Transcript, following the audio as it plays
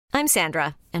I'm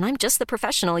Sandra, and I'm just the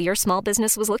professional your small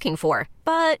business was looking for.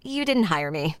 But you didn't hire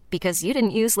me because you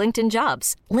didn't use LinkedIn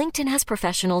Jobs. LinkedIn has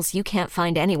professionals you can't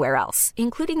find anywhere else,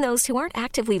 including those who aren't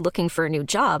actively looking for a new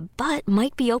job, but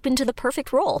might be open to the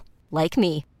perfect role, like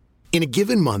me. In a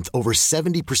given month, over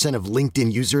 70% of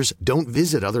LinkedIn users don't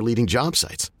visit other leading job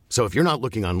sites. So if you're not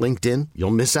looking on LinkedIn,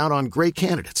 you'll miss out on great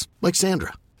candidates like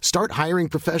Sandra. Start hiring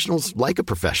professionals like a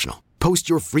professional. Post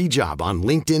your free job on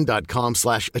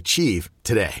linkedin.com/achieve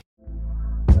today.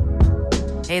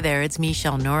 Hey there, it's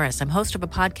Michelle Norris. I'm host of a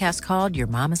podcast called Your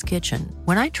Mama's Kitchen.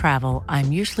 When I travel,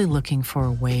 I'm usually looking for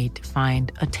a way to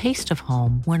find a taste of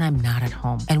home when I'm not at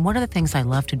home. And one of the things I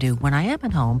love to do when I am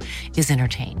at home is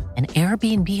entertain. And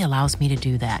Airbnb allows me to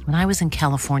do that. When I was in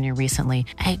California recently,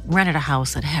 I rented a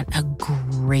house that had a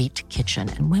great kitchen.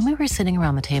 And when we were sitting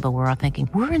around the table, we're all thinking,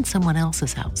 we're in someone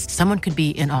else's house. Someone could be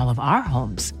in all of our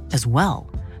homes as well.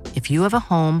 If you have a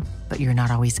home, but you're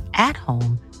not always at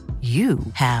home, you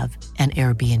have an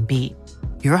Airbnb.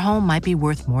 Your home might be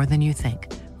worth more than you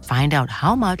think. Find out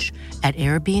how much at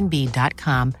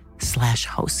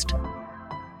airbnb.com/host.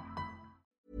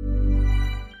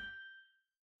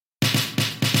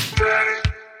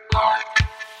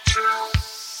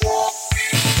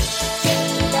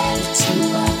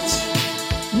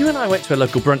 You and I went to a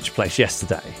local brunch place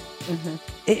yesterday. Mm-hmm.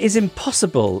 It is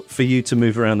impossible for you to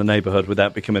move around the neighborhood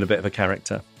without becoming a bit of a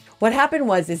character. What happened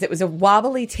was it was a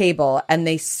wobbly table and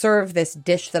they serve this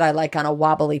dish that I like on a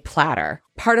wobbly platter.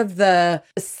 Part of the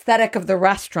aesthetic of the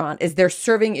restaurant is they're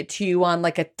serving it to you on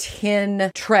like a tin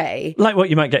tray. Like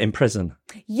what you might get in prison.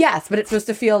 Yes, but it's supposed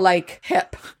to feel like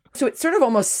hip. So it sort of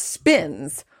almost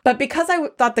spins. But because I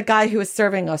thought the guy who was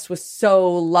serving us was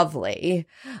so lovely,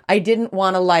 I didn't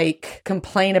want to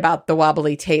complain about the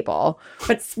wobbly table.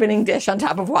 But spinning dish on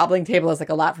top of wobbling table is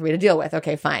a lot for me to deal with.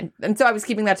 Okay, fine. And so I was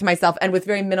keeping that to myself and with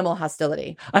very minimal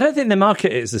hostility. I don't think they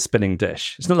market it as a spinning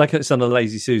dish. It's not like it's on a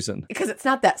Lazy Susan. Because it's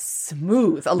not that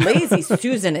smooth. A Lazy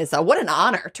Susan is what an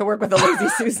honor to work with a Lazy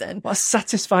Susan. What a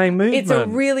satisfying movement. It's a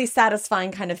really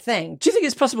satisfying kind of thing. Do you think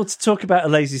it's possible to talk about a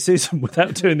Lazy Susan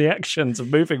without doing the actions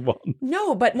of moving one?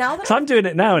 No, but now that I'm doing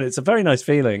it now and it's a very nice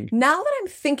feeling. Now that I'm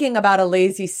thinking about a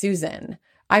Lazy Susan,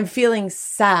 I'm feeling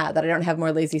sad that I don't have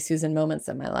more Lazy Susan moments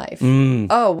in my life.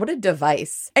 Oh, what a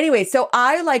device. Anyway, so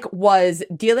I was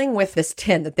dealing with this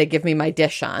tin that they give me my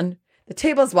dish on. The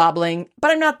table's wobbling,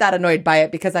 but I'm not that annoyed by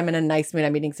it because I'm in a nice mood.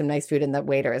 I'm eating some nice food and the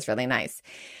waiter is really nice.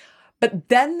 But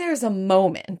then there's a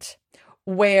moment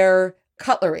where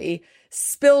cutlery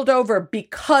spilled over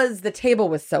because the table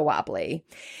was so wobbly.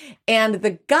 And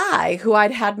the guy who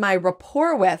I'd had my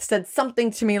rapport with said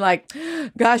something to me like,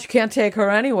 gosh, you can't take her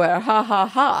anywhere. Ha, ha,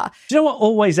 ha. Do you know what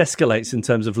always escalates in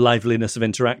terms of liveliness of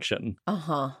interaction?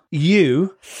 Uh-huh.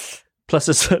 You plus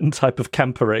a certain type of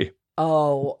campery.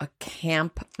 Oh, a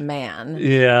camp man.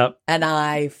 Yeah. And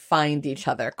I find each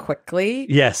other quickly.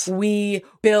 Yes. We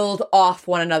build off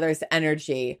one another's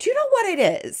energy. Do you know what it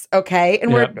is? Okay.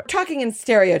 And we're talking in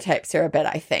stereotypes here a bit,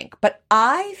 I think. But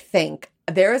I think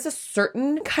there is a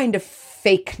certain kind of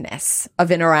fakeness of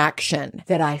interaction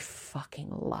that I fucking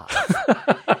love.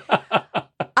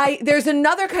 There's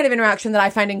another kind of interaction that I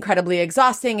find incredibly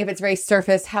exhausting if it's very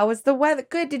surface. How was the weather?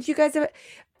 Good. Did you guys have it?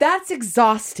 That's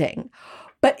exhausting.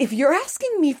 But if you're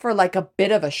asking me for a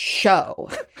bit of a show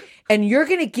and you're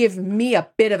going to give me a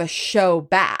bit of a show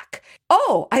back,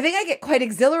 I think I get quite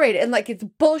exhilarated and it's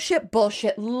bullshit,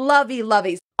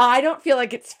 lovey. I don't feel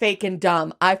like it's fake and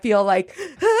dumb. I feel like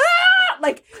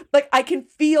I can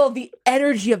feel the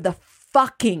energy of the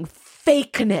fucking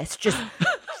fakeness just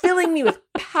filling me with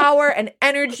power and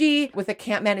energy with a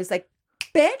camp man who's like,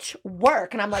 bitch,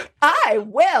 work. And I'm like, I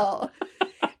will.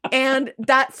 And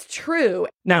that's true.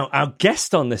 Now, our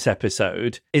guest on this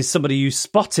episode is somebody you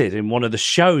spotted in one of the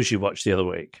shows you watched the other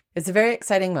week. It's a very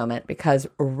exciting moment because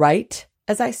right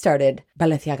as I started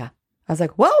BALENCIAGA, I was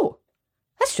like, whoa,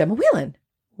 that's Gemma Whelan.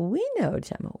 We know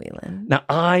Gemma Whelan. Now,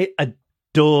 I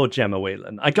adore Gemma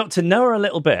Whelan. I got to know her a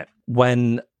little bit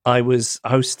when I was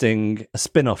hosting a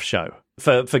spin-off show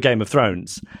for Game of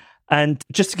Thrones. And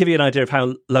just to give you an idea of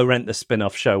how low rent the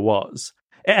spin-off show was,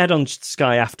 it aired on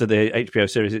Sky after the HBO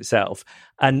series itself,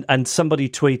 and somebody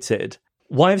tweeted,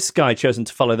 why have Sky chosen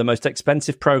to follow the most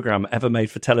expensive programme ever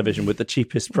made for television with the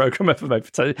cheapest programme ever made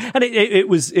for television? And it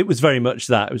was very much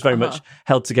that. It was very much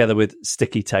held together with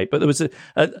sticky tape, but there was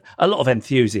a lot of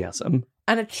enthusiasm.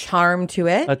 And a charm to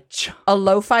it. A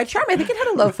lo-fi charm. I think it had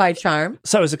a lo-fi charm.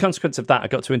 So as a consequence of that, I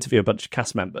got to interview a bunch of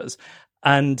cast members,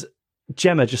 and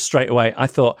Gemma just straight away, I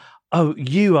thought, oh,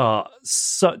 you are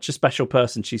such a special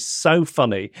person. She's so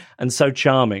funny and so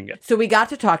charming. So we got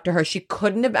to talk to her. She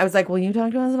couldn't have... I was like, will you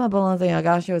talk to us about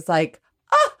Balenciaga? She was like,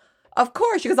 oh, of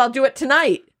course. She goes, I'll do it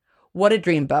tonight. What a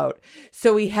dreamboat.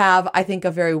 So we have, I think,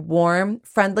 a very warm,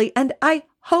 friendly, and I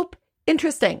hope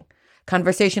interesting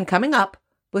conversation coming up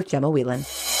with Gemma Whelan.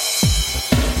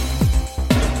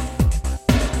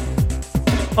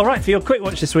 All right, for your quick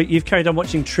watch this week, you've carried on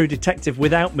watching True Detective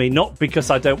without me, not because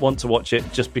I don't want to watch it,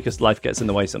 just because life gets in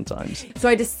the way sometimes. So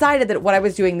I decided that what I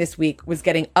was doing this week was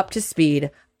getting up to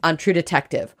speed on True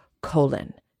Detective,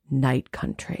 Night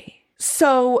Country.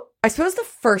 So I suppose the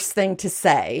first thing to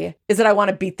say is that I want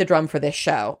to beat the drum for this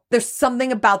show. There's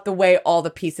something about the way all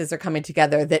the pieces are coming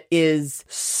together that is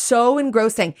so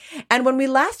engrossing. And when we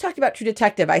last talked about True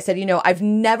Detective, I said, I've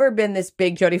never been this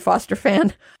big Jodie Foster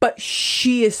fan, but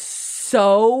she is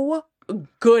so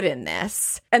good in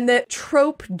this. And the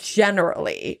trope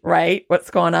generally, right? What's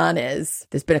going on is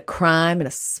there's been a crime in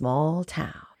a small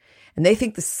town. And they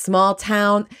think the small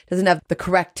town doesn't have the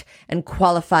correct and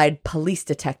qualified police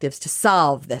detectives to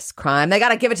solve this crime. They got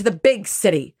to give it to the big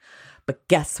city. But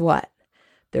guess what?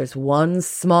 There's one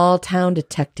small town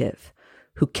detective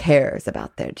who cares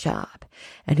about their job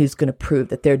and who's going to prove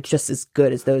that they're just as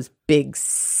good as those big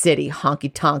city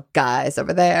honky-tonk guys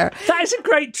over there. That is a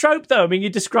great trope, though. I mean, you're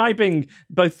describing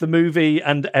both the movie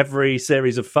and every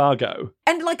series of Fargo.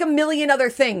 And like a million other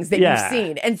things that you've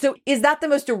seen. And so is that the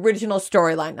most original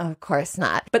storyline? Oh, of course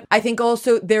not. But I think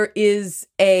also there is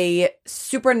a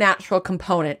supernatural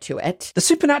component to it. The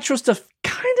supernatural stuff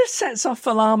kind of sets off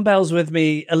alarm bells with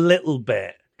me a little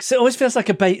bit. Because it always feels like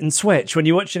a bait and switch when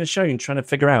you're watching a show and trying to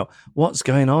figure out what's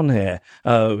going on here.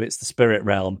 Oh, it's the spirit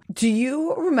realm. Do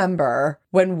you remember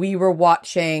when we were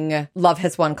watching Love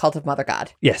Has Won, Cult of Mother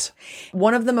God? Yes.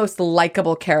 One of the most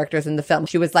likable characters in the film,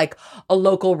 she was like a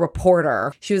local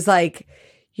reporter. She was like,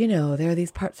 there are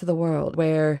these parts of the world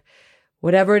where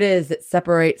whatever it is that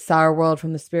separates our world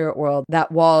from the spirit world,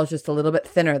 that wall is just a little bit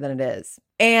thinner than it is.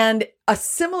 And a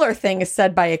similar thing is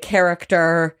said by a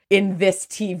character in this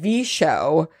TV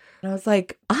show. And I was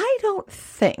like, I don't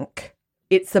think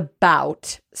it's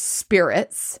about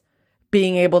spirits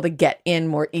being able to get in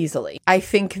more easily. I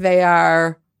think they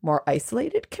are more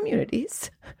isolated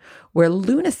communities where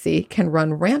lunacy can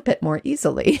run rampant more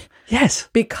easily. Yes.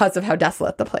 Because of how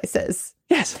desolate the place is.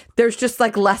 Yes. There's just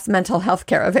like less mental health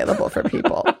care available for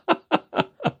people.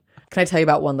 Can I tell you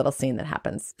about one little scene that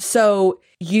happens? So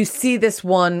you see this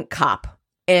one cop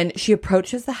and she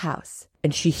approaches the house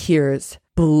and she hears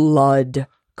blood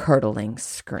curdling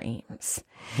screams.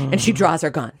 And she draws her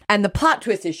gun. And the plot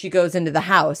twist is she goes into the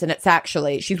house and it's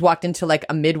actually, she's walked into like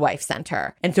a midwife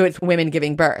center. And so it's women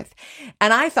giving birth.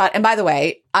 And I thought, and by the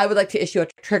way, I would like to issue a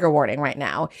trigger warning right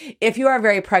now. If you are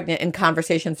very pregnant and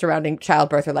conversations surrounding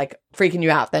childbirth are like freaking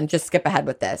you out, then just skip ahead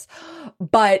with this.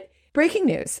 But breaking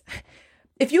news.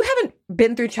 If you haven't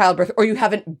been through childbirth or you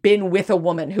haven't been with a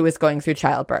woman who is going through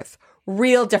childbirth,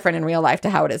 real different in real life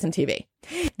to how it is in TV.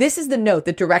 This is the note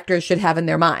that directors should have in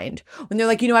their mind when they're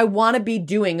like, I want to be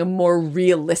doing a more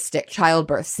realistic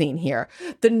childbirth scene here.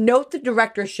 The note the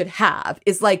directors should have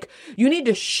is like, you need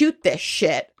to shoot this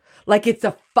shit like it's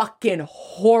a fucking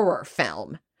horror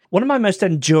film. One of my most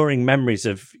enduring memories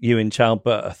of you in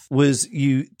childbirth was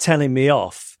you telling me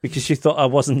off because you thought I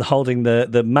wasn't holding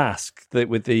the mask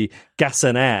with the gas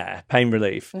and air pain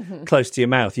relief close to your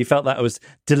mouth. You felt that I was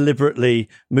deliberately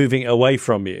moving it away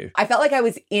from you. I felt like I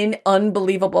was in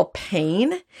unbelievable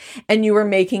pain and you were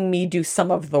making me do some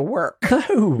of the work. No.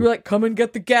 You were like, come and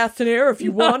get the gas and air if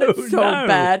you want it so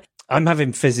bad. I'm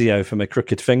having physio for my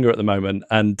crooked finger at the moment,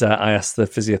 and I asked the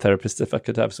physiotherapist if I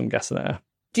could have some gas and air.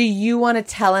 Do you want to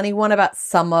tell anyone about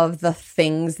some of the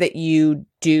things that you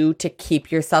do to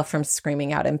keep yourself from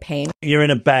screaming out in pain? You're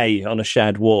in a bay on a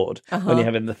shared ward when you're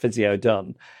having the physio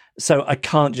done. So I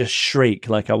can't just shriek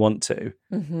like I want to.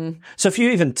 Mm-hmm. So if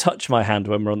you even touch my hand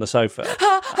when we're on the sofa...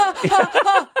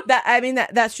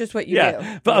 That's just what you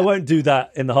do. But I won't do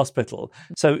that in the hospital.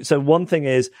 So one thing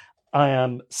is I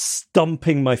am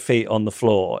stomping my feet on the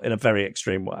floor in a very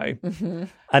extreme way. Mm-hmm.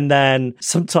 And then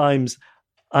sometimes...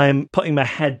 I'm putting my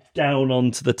head down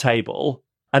onto the table.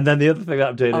 And then the other thing that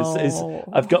I'm doing is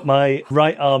I've got my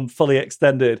right arm fully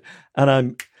extended and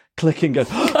I'm clicking going,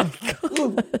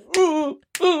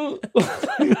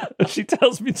 she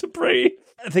tells me to breathe.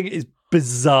 I think it is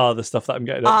bizarre, the stuff that I'm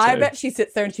getting up to. I bet she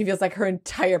sits there and she feels like her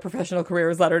entire professional career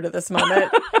was led her to this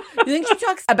moment. You think she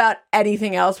talks about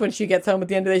anything else when she gets home at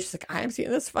the end of the day? She's like, I'm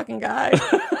seeing this fucking guy.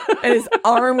 And his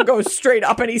arm goes straight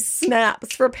up and he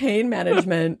snaps for pain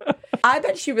management. I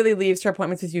bet she really leaves her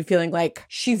appointments with you feeling like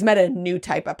she's met a new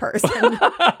type of person.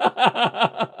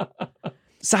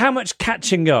 So how much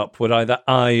catching up would either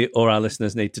I or our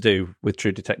listeners need to do with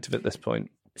True Detective at this point?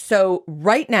 So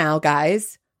right now,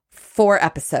 guys, 4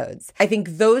 episodes. I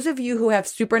think those of you who have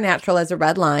Supernatural as a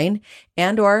red line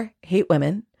and or hate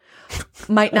women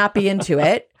might not be into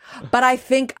it, but I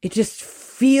think it just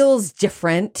feels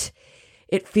different.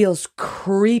 It feels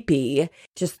creepy.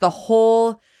 Just the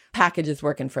whole package is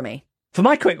working for me. For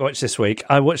my quick watch this week,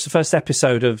 I watched the first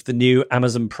episode of the new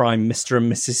Amazon Prime Mr.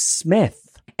 and Mrs.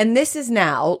 Smith. And this is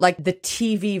now like the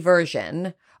TV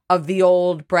version of the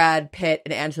old Brad Pitt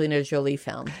and Angelina Jolie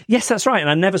film. Yes, that's right. And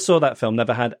I never saw that film,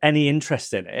 never had any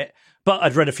interest in it. But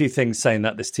I'd read a few things saying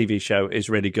that this TV show is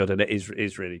really good, and it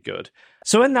is really good.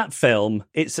 So in that film,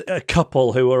 it's a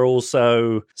couple who are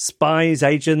also spies,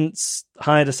 agents,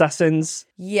 hired assassins.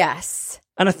 Yes.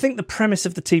 And I think the premise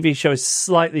of the TV show is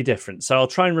slightly different. So I'll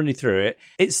try and run you through it.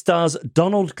 It stars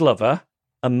Donald Glover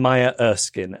and Maya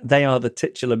Erskine. They are the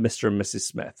titular Mr. and Mrs.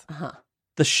 Smith. Uh-huh.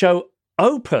 The show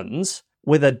opens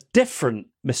with a different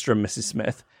Mr. and Mrs.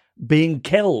 Smith being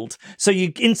killed. So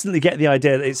you instantly get the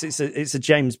idea that it's a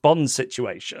James Bond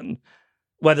situation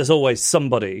where there's always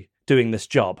somebody doing this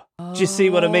job. Do you see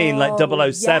what I mean? Like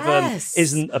 007 yes.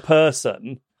 isn't a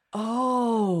person.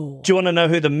 Oh. Do you want to know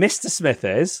who the Mr. Smith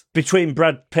is? Between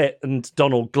Brad Pitt and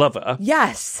Donald Glover.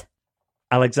 Yes.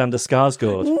 Alexander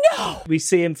Skarsgård. No. We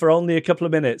see him for only a couple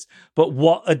of minutes, but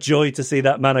what a joy to see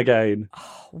that man again.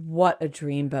 Oh, what a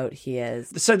dreamboat he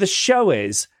is. So the show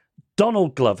is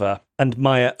Donald Glover and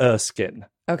Maya Erskine,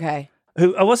 Okay.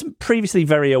 who I wasn't previously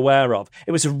very aware of.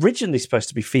 It was originally supposed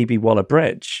to be Phoebe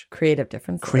Waller-Bridge. Creative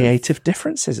differences. Creative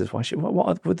differences is why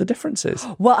what were the differences?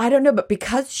 Well, I don't know, but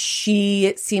because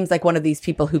she seems like one of these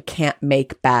people who can't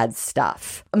make bad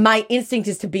stuff, my instinct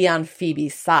is to be on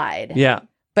Phoebe's side. Yeah.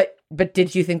 But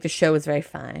did you think the show was very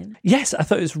fine? Yes, I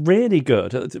thought it was really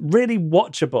good, really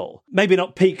watchable. Maybe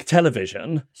not peak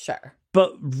television, Sure.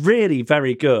 but really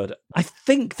very good. I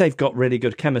think they've got really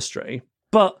good chemistry,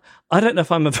 but I don't know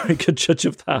if I'm a very good judge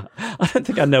of that. I don't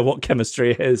think I know what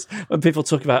chemistry is. When people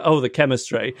talk about, the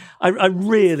chemistry, I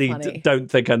really don't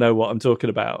think I know what I'm talking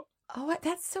about. Oh,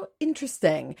 that's so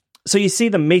interesting. So you see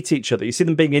them meet each other. You see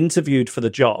them being interviewed for the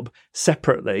job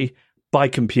separately by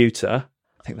computer.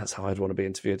 I think that's how I'd want to be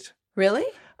interviewed. Really?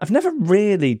 I've never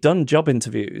really done job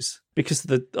interviews because of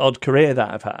the odd career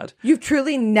that I've had. You've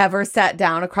truly never sat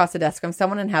down across the desk from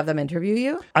someone and have them interview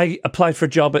you? I applied for a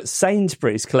job at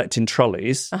Sainsbury's collecting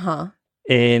trolleys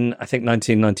in, I think,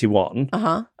 1991.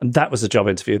 And that was a job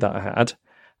interview that I had,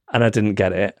 and I didn't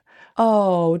get it.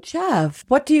 Oh, Jeff,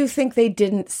 what do you think they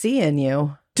didn't see in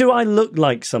you? Do I look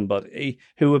like somebody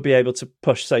who would be able to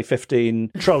push, say,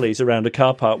 15 trolleys around a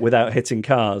car park without hitting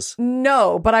cars?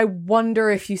 No, but I wonder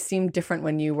if you seemed different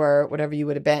when you were whatever you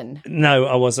would have been. No,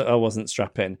 I wasn't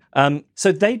strapping.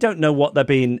 So they don't know what they're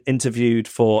being interviewed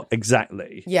for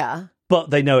exactly. Yeah. But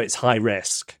they know it's high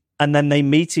risk. And then they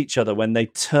meet each other when they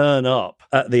turn up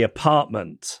at the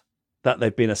apartment that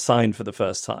they've been assigned for the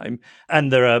first time.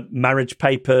 And there are marriage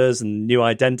papers and new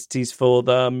identities for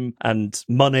them and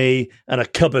money and a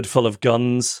cupboard full of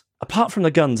guns. Apart from the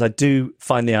guns, I do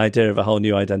find the idea of a whole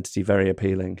new identity very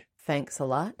appealing. Thanks a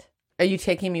lot. Are you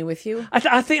taking me with you?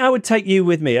 I think I would take you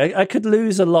with me. I could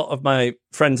lose a lot of my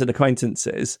friends and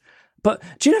acquaintances. But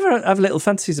do you ever have little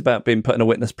fantasies about being put in a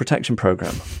witness protection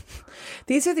program?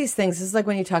 These are these things. This is like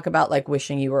when you talk about like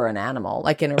wishing you were an animal,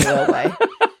 like in a real way.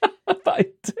 I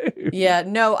do. Yeah,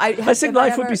 no, I think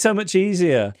life would be so much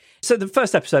easier. So the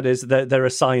first episode is they're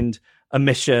assigned a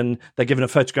mission. They're given a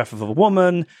photograph of a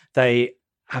woman. They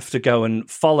have to go and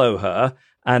follow her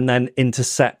and then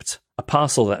intercept a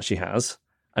parcel that she has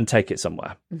and take it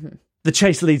somewhere. Mm-hmm. The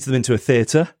chase leads them into a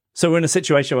theatre. So we're in a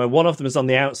situation where one of them is on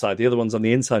the outside, the other one's on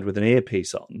the inside with an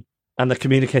earpiece on. And they're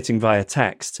communicating via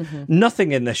text. Mm-hmm.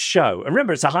 Nothing in this show. And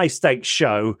remember, it's a high-stakes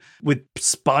show with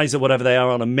spies or whatever they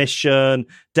are on a mission,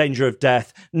 danger of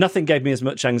death. Nothing gave me as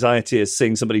much anxiety as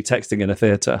seeing somebody texting in a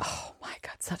theatre. Oh, my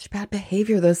God, such bad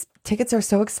behavior. Those tickets are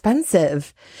so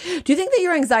expensive. Do you think that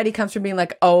your anxiety comes from being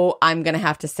like, oh, I'm going to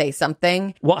have to say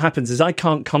something? What happens is I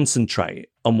can't concentrate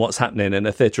on what's happening in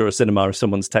a theatre or a cinema if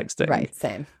someone's texting. Right,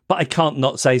 same. But I can't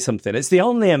not say something. It's the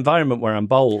only environment where I'm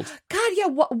bold. God, yeah.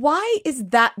 Why is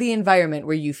that the environment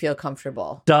where you feel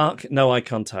comfortable? Dark, no eye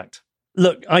contact.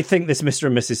 Look, I think this Mr.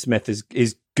 and Mrs. Smith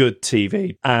is good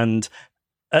TV. And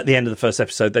at the end of the first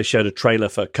episode, they showed a trailer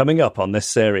for coming up on this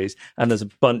series. And there's a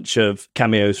bunch of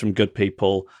cameos from good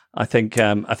people. I think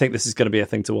this is going to be a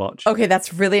thing to watch. Okay,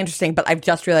 that's really interesting. But I've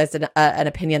just realized an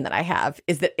opinion that I have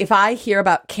is that if I hear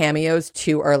about cameos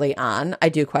too early on, I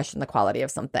do question the quality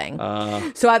of something.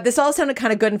 So this all sounded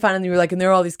kind of good and fun. And you were like, and there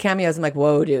are all these cameos. I'm like,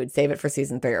 whoa, dude, save it for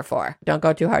season 3 or 4. Don't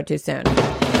go too hard too soon.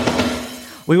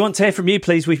 We want to hear from you,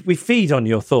 please. We feed on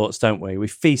your thoughts, don't we? We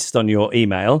feast on your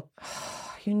email.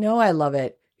 You know I love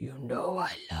it. You know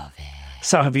I love it.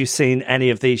 So have you seen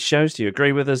any of these shows? Do you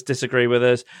agree with us, disagree with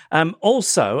us?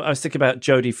 Also, I was thinking about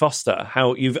Jodie Foster,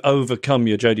 how you've overcome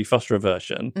your Jodie Foster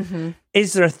aversion. Mm-hmm.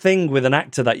 Is there a thing with an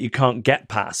actor that you can't get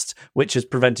past, which has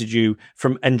prevented you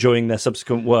from enjoying their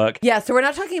subsequent work? Yeah, so we're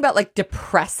not talking about like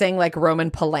depressing, like Roman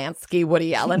Polanski,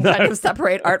 Woody Allen kind of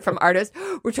separate art from artist.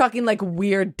 We're talking like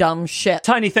weird, dumb shit.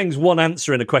 Tiny things, one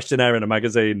answer in a questionnaire in a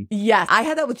magazine. Yes, I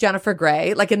had that with Jennifer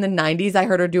Grey. Like in the 90s, I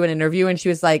heard her do an interview and she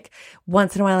was like,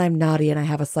 once in a while I'm naughty and I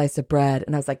have a slice of bread.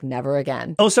 And I was like, never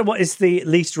again. Also, what is the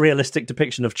least realistic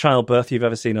depiction of childbirth you've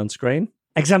ever seen on screen?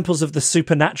 Examples of the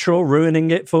supernatural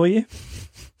ruining it for you?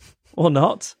 Or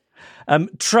not?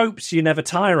 Tropes you never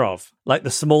tire of, like the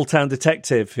small town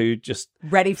detective who just...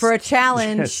 ready for a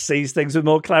challenge. Sees things with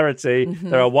more clarity. Mm-hmm.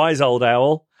 They're a wise old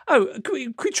owl. Oh, could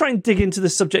we try and dig into the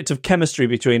subject of chemistry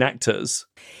between actors?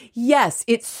 Yes,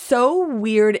 it's so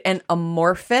weird and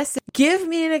amorphous. Give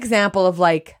me an example of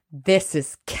like, this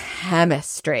is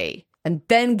chemistry. And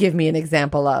then give me an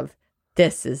example of,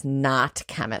 this is not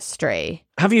chemistry.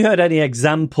 Have you heard any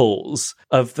examples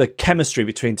of the chemistry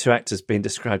between two actors being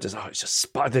described as, it's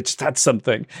just they just had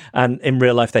something, and in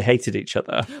real life they hated each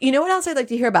other? You know what else I'd like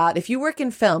to hear about? If you work in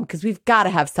film, because we've got to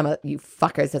have some of you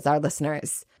fuckers as our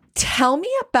listeners. Tell me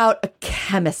about a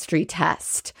chemistry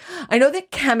test. I know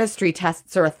that chemistry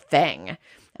tests are a thing,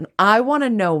 and I want to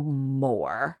know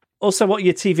more. Also, what are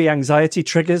your TV anxiety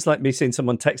triggers, like me seeing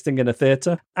someone texting in a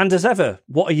theatre? And as ever,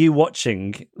 what are you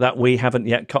watching that we haven't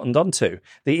yet cottoned onto?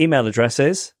 The email address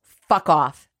is...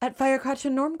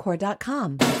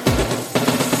 fuckoff@firecrotchandnormcore.com.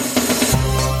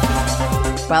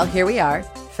 Well, here we are,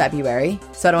 February.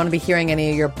 So I don't want to be hearing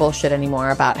any of your bullshit anymore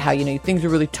about how, things are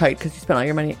really tight because you spent all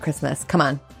your money at Christmas. Come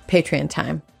on, Patreon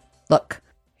time. Look,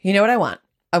 you know what I want?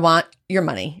 I want your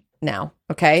money now,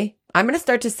 okay? I'm going to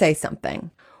start to say something.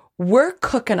 We're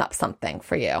cooking up something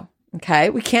for you, okay?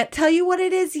 We can't tell you what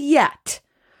it is yet,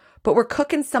 but we're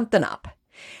cooking something up.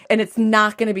 And it's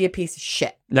not going to be a piece of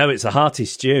shit. No, it's a hearty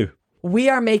stew. We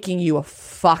are making you a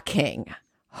fucking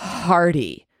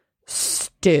hearty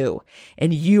stew.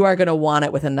 And you are going to want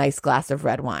it with a nice glass of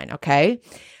red wine, okay?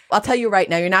 I'll tell you right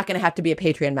now, you're not going to have to be a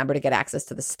Patreon member to get access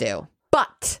to the stew.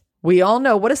 But we all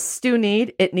know what a stew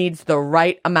needs. It needs the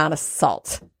right amount of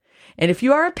salt. And if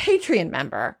you are a Patreon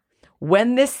member,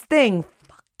 when this thing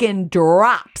fucking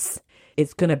drops,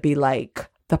 it's going to be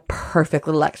like the perfect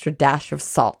little extra dash of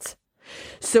salt.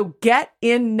 So get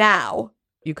in now.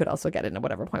 You could also get in at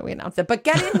whatever point we announce it, but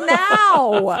get in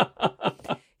now.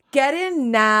 Get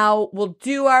in now. We'll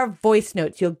do our voice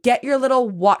notes. You'll get your little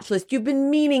watch list. You've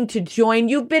been meaning to join.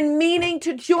 You've been meaning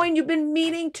to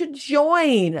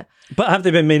join. But have they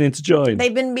been meaning to join?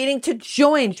 They've been meaning to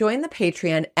join. Join the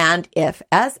Patreon. And if,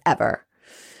 as ever,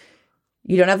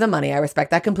 you don't have the money, I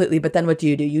respect that completely. But then what do?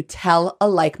 You tell a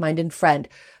like-minded friend.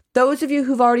 Those of you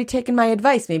who've already taken my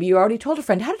advice, maybe you already told a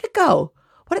friend, how did it go?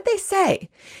 What did they say?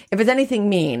 If it's anything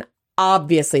mean,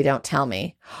 obviously don't tell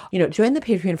me. Join the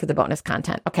Patreon for the bonus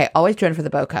content. Okay, always join for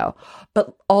the BOCO.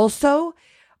 But also,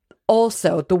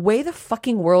 the way the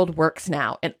fucking world works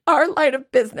now in our line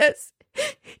of business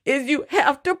is you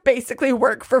have to basically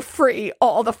work for free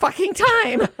all the fucking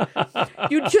time.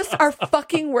 You just are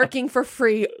fucking working for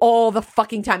free all the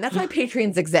fucking time. That's why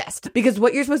Patreons exist. Because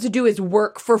what you're supposed to do is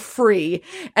work for free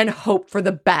and hope for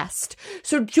the best.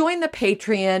 So join the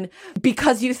Patreon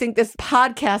because you think this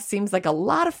podcast seems like a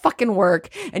lot of fucking work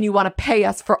and you want to pay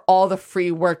us for all the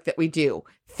free work that we do.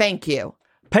 Thank you.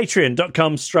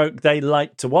 Patreon.com/they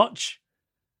like to watch.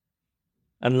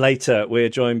 And later, we're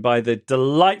joined by the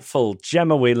delightful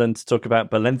Gemma Whelan to talk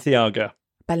about Balenciaga.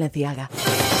 Balenciaga.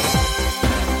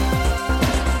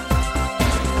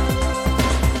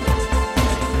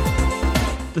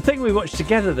 The thing we watched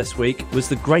together this week was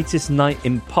The Greatest Night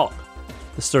in Pop,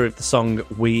 the story of the song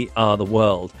We Are the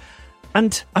World.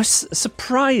 And I was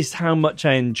surprised how much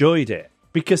I enjoyed it,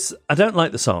 because I don't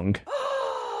like the song.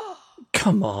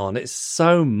 Come on, it's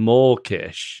so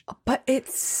mawkish. But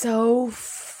it's so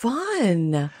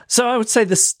fun. So I would say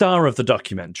the star of the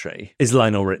documentary is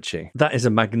Lionel Richie. That is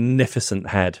a magnificent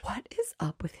head. What is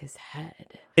up with his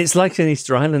head? It's like an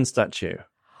Easter Island statue.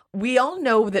 We all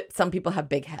know that some people have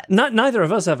big heads. Neither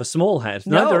of us have a small head.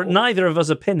 No. Neither of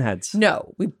us are pinheads.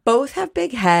 No, we both have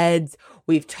big heads.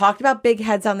 We've talked about big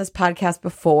heads on this podcast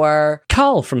before.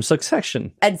 Carl from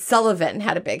Succession. Ed Sullivan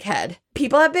had a big head.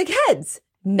 People have big heads.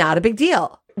 Not a big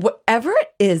deal. Whatever it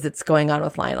is that's going on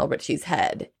with Lionel Richie's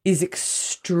head is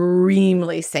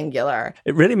extremely singular.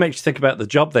 It really makes you think about the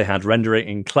job they had rendering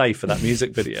in clay for that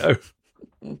music video.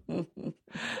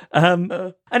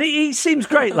 And he seems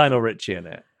great, Lionel Richie, in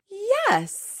it.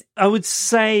 Yes. I would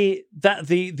say that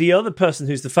the other person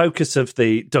who's the focus of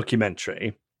the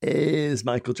documentary is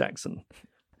Michael Jackson.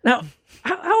 Now,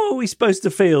 how are we supposed to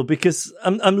feel? Because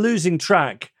I'm losing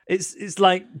track. It's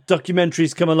like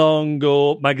documentaries come along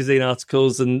or magazine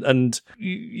articles, and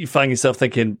you find yourself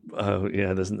thinking, oh,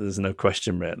 yeah, there's no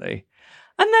question, really.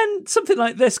 And then something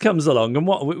like this comes along, and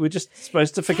what, we're just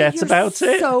supposed to forget about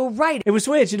it? So right. It was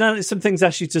weird. Some things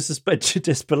ask you to suspend your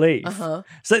disbelief. Uh-huh.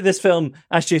 It's like this film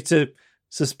asked you to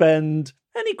suspend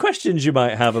any questions you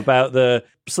might have about the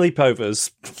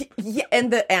sleepovers. Yeah,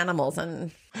 and the animals.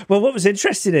 And well, what was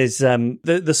interesting is the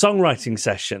songwriting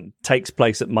session takes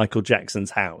place at Michael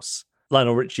Jackson's house.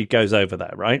 Lionel Richie goes over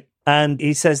there, right? And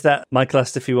he says that Michael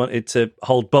asked if he wanted to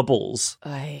hold Bubbles.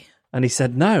 Aye. And he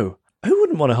said no. Who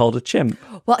wouldn't want to hold a chimp?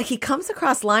 Well, he comes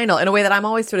across Lionel in a way that I'm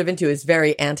always sort of into, is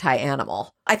very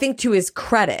anti-animal. I think to his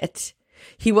credit,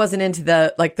 he wasn't into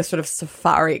the sort of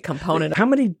safari component. How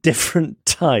many different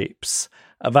types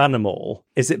of animal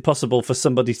is it possible for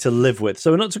somebody to live with? So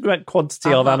we're not talking about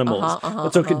quantity of animals. We're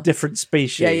talking different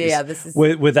species. Yeah. This is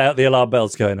without the alarm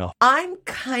bells going off. I'm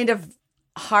kind of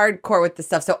hardcore with this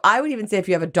stuff. So I would even say if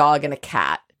you have a dog and a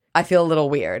cat, I feel a little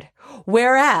weird.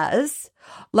 Whereas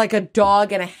like a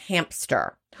dog and a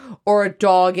hamster or a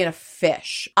dog and a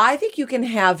fish, I think you can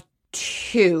have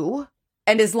two.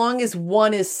 And as long as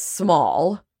one is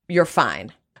small, you're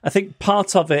fine. I think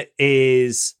part of it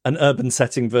is an urban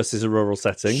setting versus a rural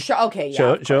setting. Sure, okay,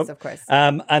 yeah, of course.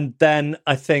 And then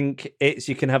I think it's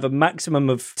you can have a maximum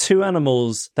of 2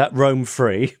 animals that roam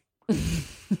free.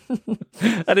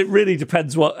 And it really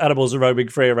depends what animals are roaming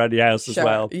free around your house as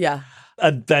well. Yeah.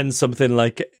 And then something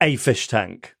like a fish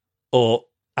tank or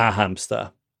a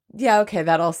hamster. Yeah, okay,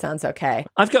 that all sounds okay.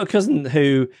 I've got a cousin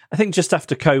who, I think just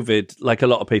after COVID, like a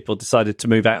lot of people, decided to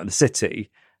move out of the city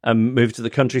and move to the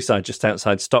countryside just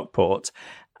outside Stockport.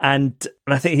 And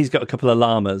I think he's got a couple of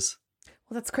llamas.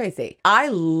 Well, that's crazy. I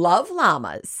love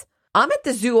llamas. I'm at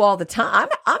the zoo all the time.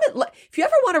 If you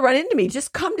ever want to run into me,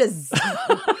 just come to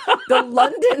the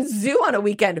London Zoo on a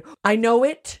weekend. I know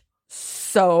it.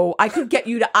 So I could get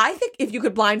you to, I think if you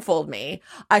could blindfold me,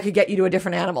 I could get you to a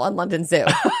different animal in London Zoo.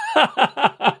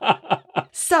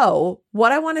 So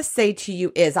what I want to say to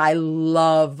you is I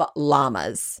love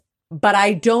llamas, but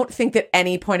I don't think that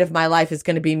any point of my life is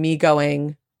going to be me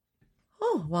going,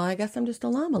 oh, well, I guess I'm just a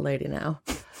llama lady now.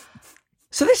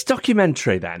 So this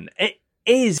documentary then, it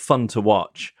is fun to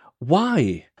watch.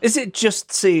 Why? Is it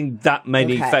just seeing that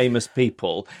many famous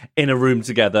people in a room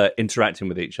together interacting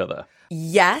with each other?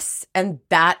 Yes, and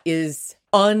that is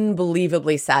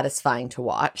unbelievably satisfying to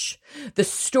watch. The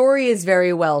story is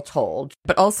very well told,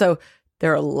 but also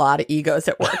there are a lot of egos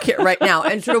at work here right now.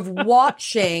 And sort of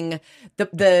watching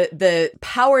the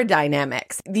power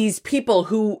dynamics, these people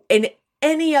who in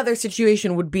any other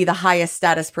situation would be the highest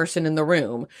status person in the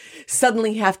room,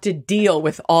 suddenly have to deal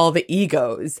with all the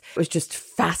egos. It was just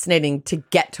fascinating to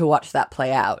get to watch that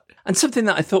play out. And something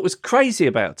that I thought was crazy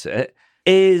about it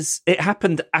is it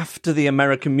happened after the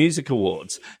American Music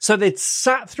Awards. So they'd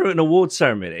sat through an award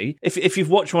ceremony. If you've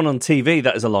watched one on TV,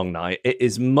 that is a long night. It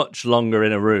is much longer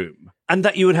in a room. And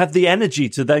that you would have the energy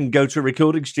to then go to a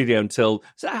recording studio until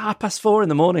 4:30 in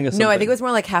the morning or something. No, I think it was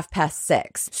more like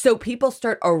 6:30. So people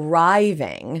start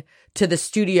arriving to the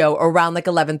studio around like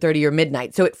 11:30 or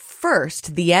midnight. So at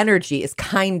first, the energy is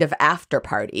kind of after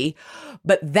party.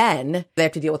 But then they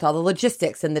have to deal with all the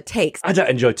logistics and the takes. I don't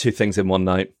enjoy 2 things in one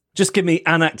night. Just give me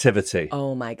an activity.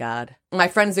 Oh, my God. My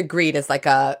friends agreed as like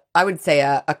I would say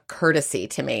a courtesy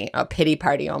to me, a pity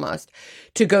party almost,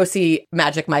 to go see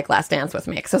Magic Mike Last Dance with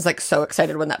me. Because I was like so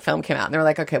excited when that film came out. And they were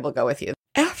like, okay, we'll go with you.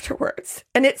 Afterwards,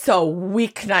 and it's a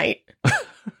weeknight,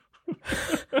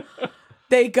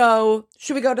 they go,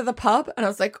 should we go to the pub? And I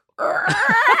was like,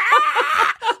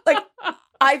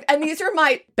 and these are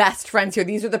my best friends here.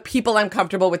 These are the people I'm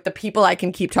comfortable with, the people I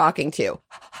can keep talking to.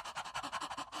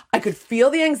 I could feel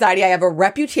the anxiety. I have a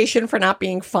reputation for not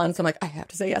being fun. So I'm like, I have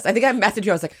to say yes. I think I messaged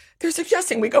you. I was like, they're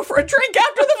suggesting we go for a drink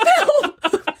after the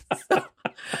film.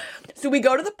 So we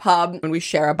go to the pub and we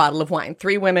share a bottle of wine.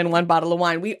 3 women, 1 bottle of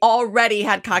wine. We already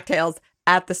had cocktails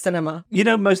at the cinema. You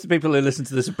know, most of the people who listen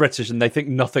to this are British and they think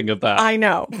nothing of that. I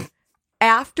know.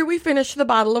 After we finish the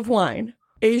bottle of wine,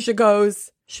 Asia goes,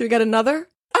 should we get another?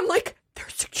 I'm like, they're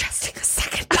suggesting a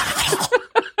second bottle.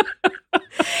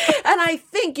 And I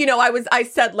think, I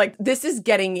said, like, this is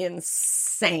getting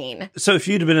insane. So if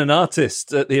you'd have been an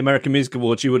artist at the American Music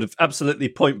Awards, you would have absolutely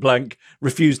point blank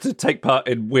refused to take part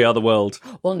in We Are the World.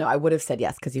 Well, no, I would have said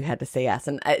yes because you had to say yes.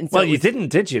 And so well, you didn't,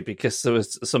 did you? Because there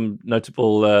was some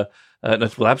notable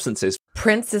absences.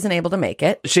 Prince isn't able to make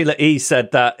it. Sheila E.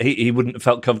 said that he wouldn't have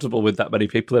felt comfortable with that many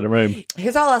people in a room.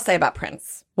 Here's all I'll say about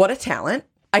Prince. What a talent.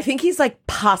 I think he's like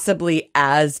possibly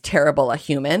as terrible a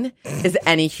human as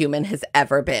any human has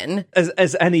ever been.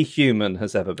 As any human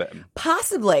has ever been.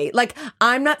 Possibly. Like,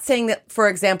 I'm not saying that, for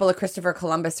example, a Christopher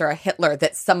Columbus or a Hitler,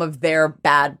 that some of their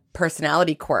bad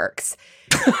personality quirks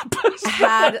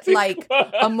had like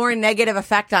a more negative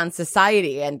effect on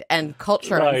society and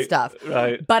culture and stuff.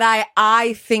 Right. But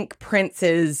I think Prince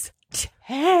is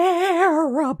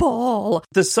terrible.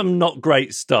 There's some not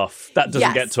great stuff that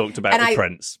doesn't get talked about with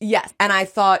Prince. Yes. And I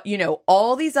thought,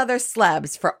 all these other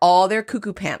celebs, for all their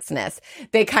cuckoo pantsness,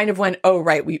 they kind of went, oh,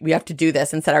 right, we have to do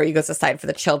this and set our egos aside for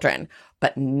the children.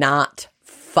 But not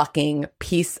fucking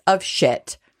piece of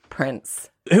shit Prince.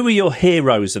 Who are your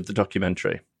heroes of the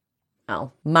documentary?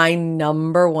 Oh, my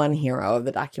number one hero of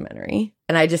the documentary,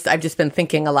 and I've just been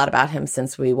thinking a lot about him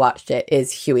since we watched it,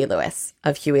 is Huey Lewis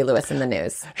of Huey Lewis in the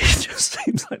News. He just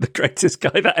seems like the greatest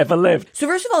guy that ever lived. So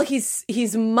first of all,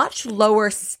 he's much lower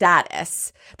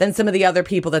status than some of the other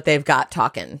people that they've got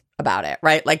talking about it,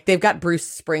 right? Like they've got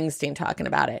Bruce Springsteen talking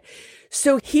about it.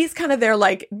 So he's kind of there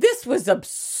like, this was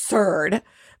absurd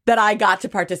that I got to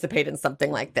participate in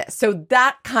something like this. So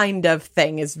that kind of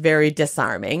thing is very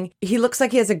disarming. He looks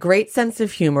like he has a great sense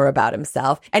of humor about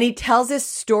himself, and he tells his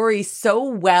story so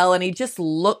well, and he just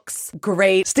looks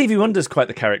great. Stevie Wonder's quite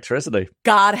the character, isn't he?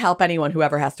 God help anyone who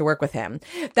ever has to work with him.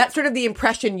 That's sort of the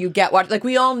impression you get. Like,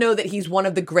 we all know that he's one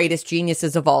of the greatest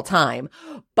geniuses of all time,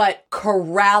 but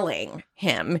corralling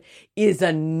him is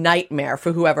a nightmare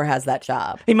for whoever has that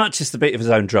job. He matches the beat of his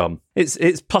own drum.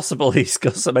 It's possible he's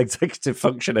got some executive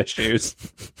function issues.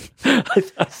 I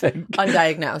think.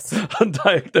 Undiagnosed.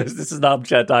 Undiagnosed. This is an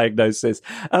armchair diagnosis.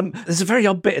 There's a very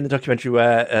odd bit in the documentary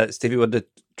where Stevie Wonder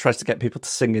tries to get people to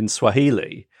sing in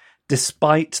Swahili,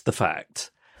 despite the fact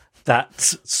that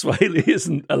Swahili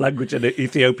isn't a language in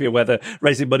Ethiopia where they're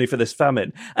raising money for this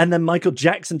famine. And then Michael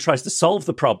Jackson tries to solve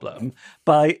the problem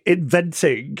by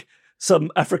inventing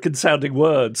some African-sounding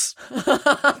words.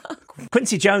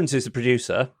 Quincy Jones, who's the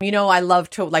producer. I love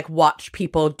to watch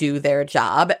people do their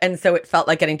job. And so it felt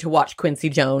like getting to watch Quincy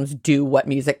Jones do what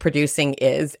music producing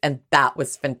is. And that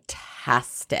was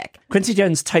fantastic. Quincy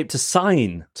Jones taped a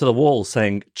sign to the wall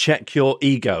saying, "Check your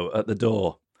ego" at the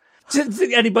door. Do you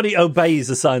think anybody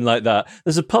obeys a sign like that?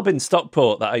 There's a pub in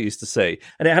Stockport that I used to see,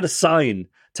 and it had a sign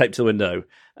taped to the window,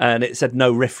 and it said,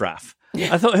 "No riffraff."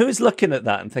 Yeah. I thought, who is looking at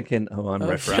that and thinking, "Oh, I'm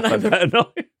riffraff, I better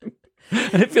not."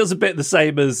 And it feels a bit the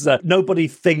same as nobody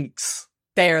thinks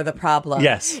they're the problem.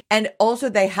 Yes. And also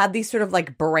they had these sort of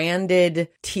branded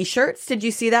t-shirts. Did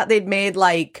you see that? They'd made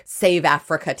Save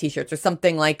Africa t-shirts or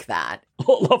something like that.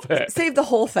 All of it. Save the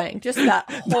whole thing. Just that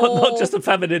whole... not just the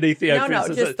famine in Ethiopia. No,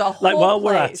 just the whole while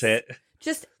place. We're at it.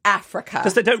 Just Africa.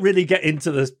 Because they don't really get into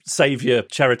the saviour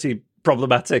charity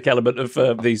problematic element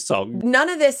of these songs. None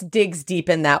of this digs deep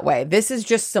in that way. This is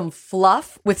just some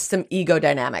fluff with some ego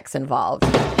dynamics involved.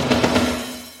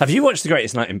 Have you watched The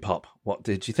Greatest Night in Pop? What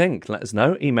did you think? Let us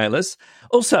know. Email us.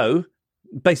 Also,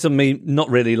 based on me not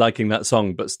really liking that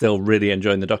song, but still really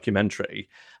enjoying the documentary,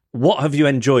 what have you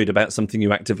enjoyed about something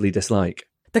you actively dislike?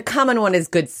 The common one is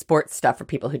good sports stuff for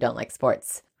people who don't like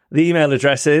sports. The email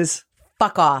address is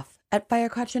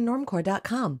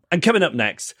fuckoff@firecrotchandnormcore.com. And coming up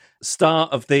next, star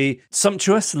of the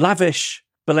sumptuous, lavish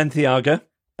Balenciaga.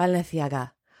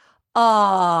 Balenciaga.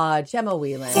 Gemma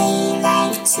Whelan.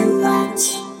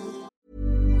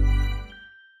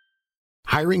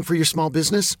 Hiring for your small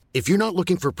business? If you're not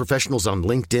looking for professionals on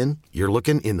LinkedIn, you're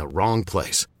looking in the wrong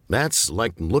place. That's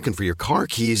like looking for your car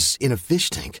keys in a fish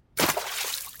tank.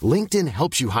 LinkedIn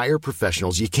helps you hire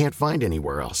professionals you can't find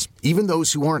anywhere else, even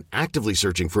those who aren't actively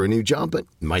searching for a new job but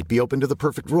might be open to the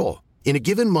perfect role. In a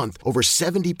given month, over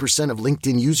 70% of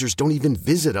LinkedIn users don't even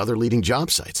visit other leading job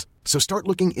sites. So start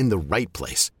looking in the right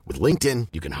place. With LinkedIn,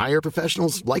 you can hire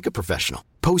professionals like a professional.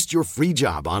 Post your free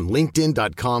job on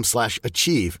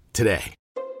linkedin.com/achieve today.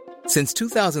 Since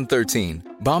 2013,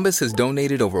 Bombas has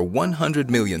donated over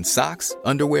 100 million socks,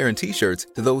 underwear, and T-shirts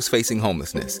to those facing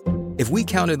homelessness. If we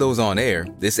counted those on air,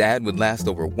 this ad would last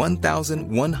over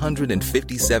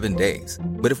 1,157 days.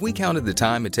 But if we counted the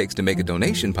time it takes to make a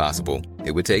donation possible,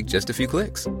 it would take just a few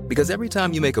clicks. Because every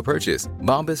time you make a purchase,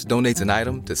 Bombas donates an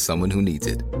item to someone who needs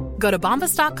it. Go to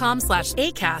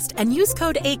bombas.com/ACAST and use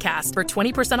code ACAST for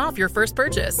 20% off your first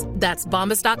purchase. That's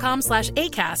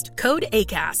bombas.com/ACAST, code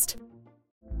ACAST.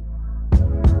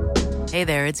 Hey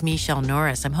there, it's Michelle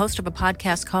Norris. I'm host of a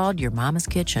podcast called Your Mama's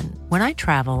Kitchen. When I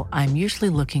travel, I'm usually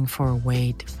looking for a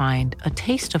way to find a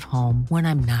taste of home when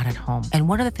I'm not at home. And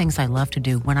one of the things I love to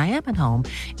do when I am at home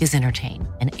is entertain.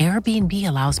 And Airbnb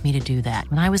allows me to do that.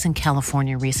 When I was in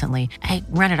California recently, I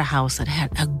rented a house that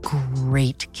had a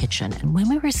great kitchen. And when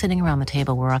we were sitting around the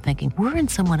table, we were all thinking, we're in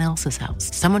someone else's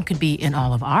house. Someone could be in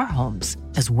all of our homes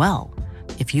as well.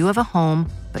 If you have a home,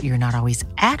 but you're not always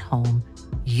at home,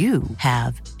 you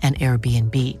have an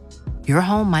Airbnb. Your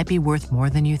home might be worth more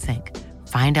than you think.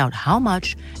 Find out how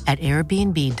much at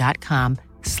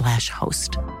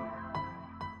airbnb.com/host.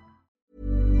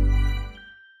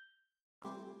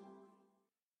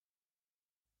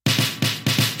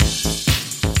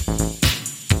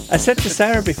 I said to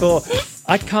Sarah before,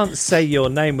 I can't say your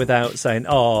name without saying,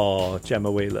 "Oh, Gemma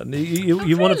Whelan."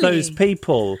 You're one of those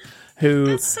people who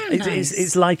That's so nice.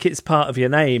 it's like it's part of your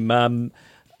name.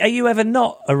 Are you ever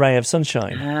not a ray of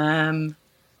sunshine?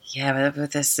 Yeah,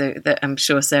 but I'm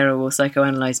sure Sarah will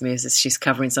psychoanalyze me as she's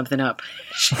covering something up.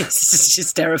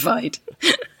 She's terrified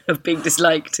of being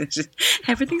disliked.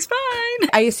 Everything's fine.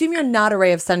 I assume you're not a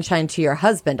ray of sunshine to your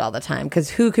husband all the time, because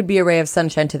who could be a ray of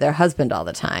sunshine to their husband all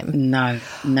the time? No,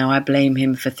 I blame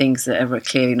him for things that are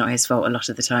clearly not his fault a lot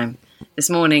of the time.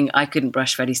 This morning, I couldn't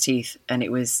brush Freddie's teeth, and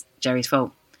it was Jerry's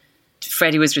fault.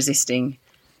 Freddie was resisting.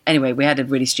 Anyway, we had a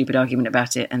really stupid argument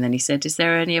about it, and then he said, "Is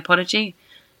there any apology?"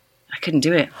 I couldn't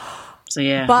do it. So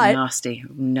yeah, nasty.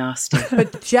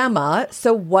 But Gemma,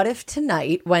 so what if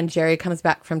tonight, when Jerry comes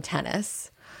back from tennis,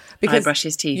 I brush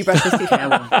his teeth. You brush his teeth.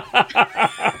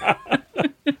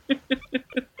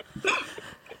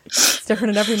 It's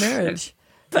different in every marriage.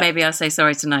 Maybe I'll say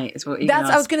sorry tonight. Is what you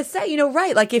I was going to say.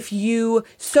 Right? Like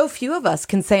so few of us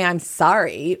can say I'm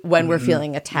sorry when we're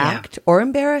feeling attacked or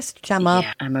embarrassed. Gemma,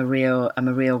 yeah, I'm a real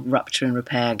rupture and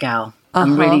repair gal.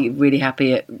 I'm really, really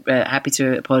happy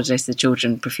to apologise to the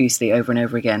children profusely over and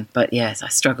over again. But yes, I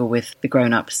struggle with the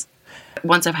grown-ups.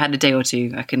 Once I've had a day or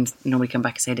two, I can normally come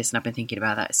back and say, "Listen, I've been thinking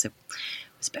about that. So it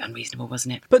was a bit unreasonable,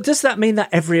 wasn't it?" But does that mean that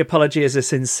every apology is a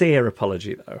sincere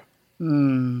apology, though?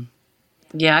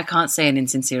 Yeah, I can't say an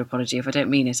insincere apology. If I don't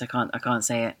mean it, I can't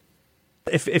say it.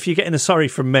 If you're getting a sorry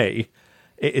from me,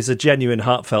 it is a genuine,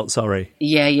 heartfelt sorry.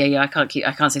 Yeah. I can't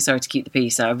say sorry to keep the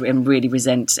peace. I really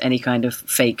resent any kind of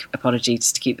fake apology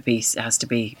just to keep the peace. It has to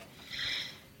be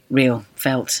real,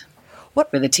 felt,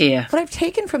 with a tear. What I've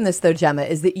taken from this, though, Gemma,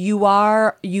 is that you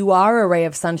are a ray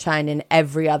of sunshine in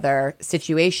every other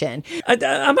situation.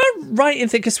 Am I right in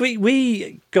thinking, because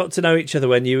we got to know each other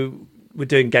when you were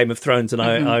doing Game of Thrones and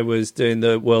I was doing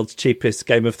the world's cheapest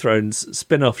Game of Thrones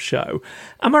spin-off show.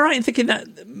 Am I right in thinking that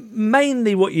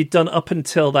mainly what you'd done up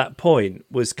until that point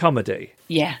was comedy?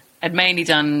 Yeah, I'd mainly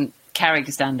done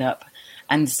character stand-up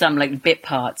and some bit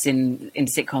parts in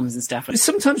sitcoms and stuff.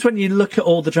 Sometimes when you look at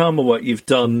all the drama work you've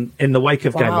done in the wake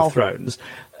of Game of Thrones,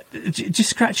 just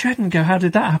scratch your head and go, how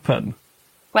did that happen?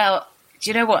 Well, do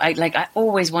you know what? I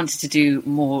always wanted to do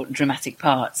more dramatic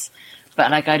parts,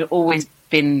 but I'd always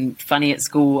been funny at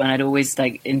school, and I'd always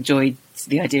enjoyed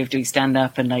the idea of doing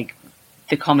stand-up and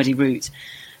the comedy route.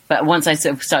 But once I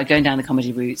sort of started going down the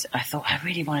comedy route, I thought I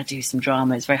really want to do some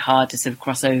drama. It's very hard to sort of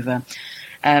cross over.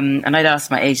 And I'd asked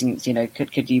my agent,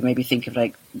 could you maybe think of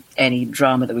any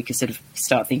drama that we could sort of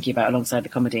start thinking about alongside the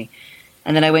comedy?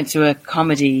 And then I went to a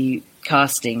comedy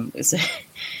casting. It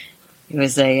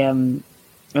was a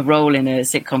role in a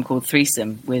sitcom called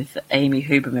Threesome with Amy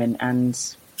Huberman and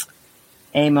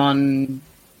not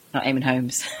Eamon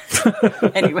Holmes.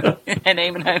 Anyway, and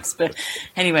Eamon Holmes. But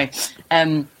anyway,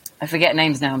 I forget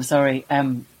names now. I'm sorry.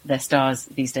 They're stars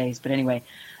these days. But anyway,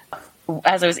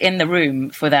 as I was in the room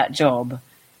for that job,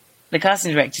 the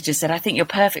casting director just said, "I think you're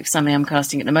perfect for something I'm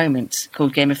casting at the moment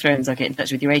called Game of Thrones. I'll get in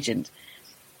touch with your agent."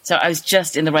 So I was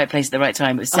just in the right place at the right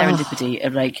time. It was serendipity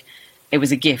of it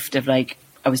was a gift of I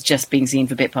was just being seen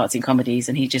for bit parts in comedies,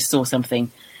 and he just saw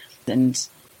something. And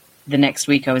the next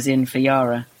week I was in for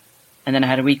Yara, and then I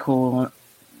had a recall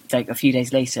a few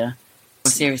days later.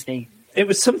 Seriously. It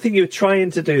was something you were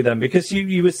trying to do then, because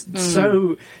you were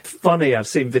so funny. I've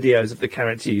seen videos of the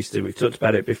character you used to. We've talked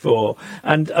about it before.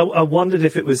 And I wondered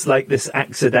if it was this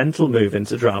accidental move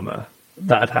into drama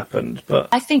that had happened. But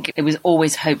I think it was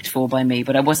always hoped for by me,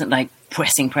 but I wasn't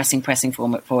pressing for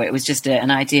it. It was just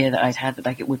an idea that I'd had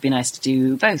that it would be nice to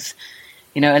do both.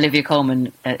 Olivia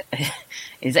Colman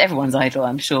is everyone's idol,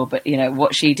 I'm sure. But,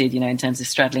 what she did, in terms of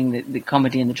straddling the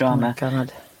comedy and the drama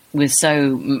was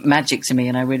so magic to me.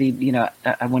 And I really,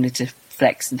 I wanted to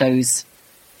flex those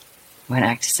when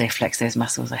actors say flex those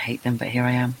muscles, I hate them, but here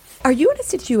I am. Are you in a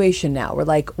situation now where,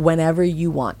 like, whenever you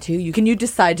want to, can you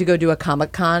decide to go do a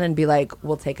Comic-Con and be like,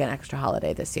 we'll take an extra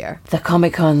holiday this year? The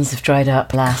Comic-Cons have dried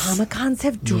up, lass. Comic-Cons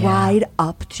have dried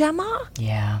up, Gemma?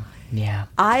 Yeah.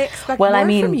 I expect more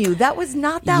from you. That was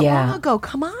not that long ago.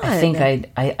 Come on. I think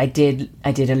I did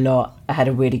a lot. I had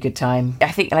a really good time.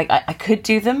 I think I could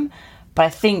do them, but I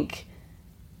think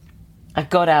I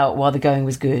got out while the going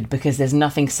was good, because there's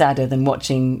nothing sadder than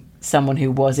watching someone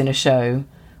who was in a show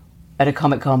at a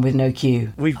Comic-Con with no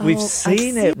queue. We've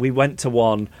seen it. We went to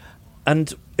one,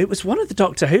 and it was one of the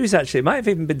Doctor Who's, actually. It might have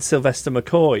even been Sylvester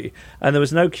McCoy, and there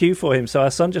was no queue for him, so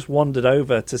our son just wandered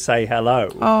over to say hello.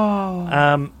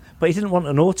 But he didn't want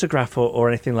an autograph or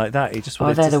anything like that. He just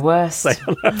wanted they're the worst. Say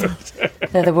hello.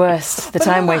 They're the worst. The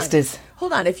time wasters.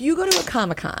 Hold on. If you go to a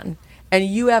Comic-Con and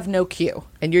you have no queue,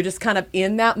 and you're just kind of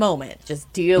in that moment,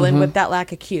 just dealing with that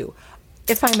lack of queue,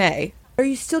 if I may, are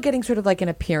you still getting sort of like an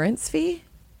appearance fee?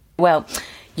 Well,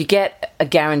 you get a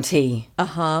guarantee.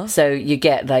 So you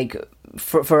get, like,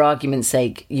 for argument's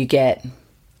sake, you get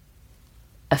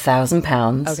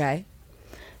 £1,000. Okay.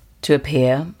 To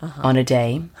appear on a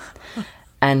day,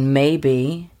 and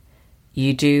maybe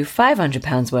you do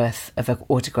 £500 worth of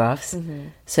autographs.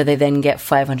 So they then get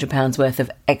 £500 worth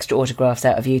of extra autographs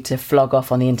out of you to flog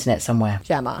off on the internet somewhere.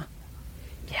 Gemma,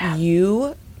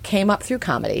 you came up through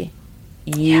comedy.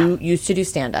 You used to do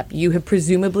stand-up. You have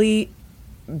presumably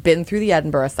been through the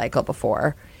Edinburgh cycle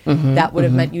before. That would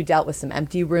have meant you dealt with some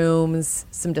empty rooms,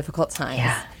 some difficult times.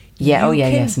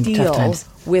 Some tough times.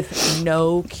 With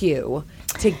no queue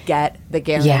to get the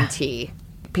guarantee.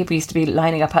 People used to be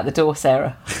lining up at the door,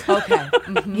 Sarah. Okay.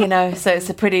 You know, so it's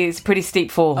a pretty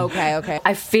steep fall. Okay.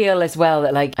 I feel as well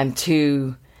that, like, I'm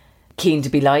too keen to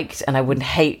be liked, and I wouldn't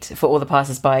hate for all the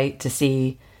passers-by to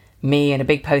see me and a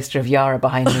big poster of Yara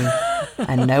behind me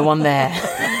and no one there.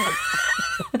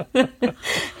 It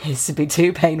used to be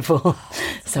too painful.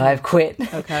 So I've quit.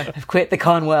 Okay. I've quit the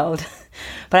con world.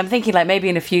 But I'm thinking, like, maybe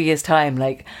in a few years' time,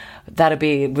 like, that'd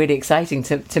be really exciting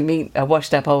to meet a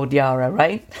washed-up old Yara,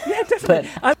 right? Yeah, definitely.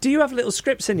 Do you have little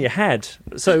scripts in your head?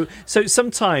 So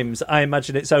sometimes I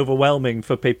imagine it's overwhelming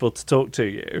for people to talk to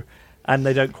you, and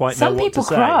they don't quite know what to say. Some people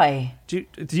cry. Do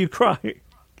you cry?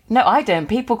 No, I don't.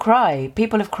 People cry.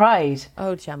 People have cried.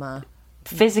 Oh, Gemma.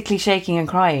 Physically shaking and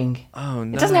crying. Oh,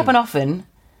 no. It doesn't happen often.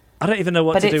 I don't even know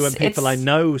what to do when people I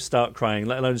know start crying,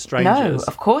 let alone strangers. No,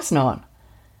 of course not.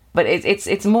 But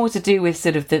it's more to do with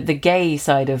sort of the gay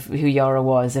side of who Yara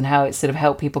was, and how it sort of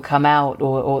helped people come out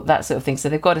or that sort of thing. So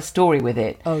they've got a story with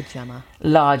it. Oh, Gemma.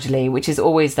 Largely, which is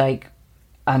always like,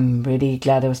 I'm really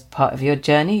glad I was part of your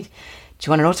journey. Do you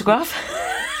want an autograph?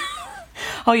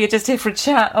 Oh, you're just here for a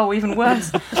chat. Oh, even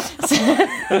worse.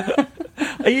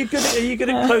 Are you good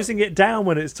at closing it down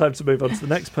when it's time to move on to the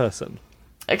next person?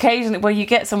 Occasionally, well, you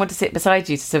get someone to sit beside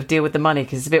you to sort of deal with the money,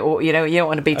 because it's a bit, you know, you don't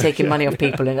want to be taking money off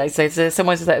people, and like, so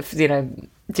someone to sort of, you know,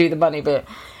 do the money bit.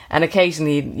 And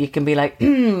occasionally you can be like,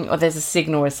 or there's a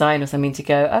signal or a sign or something to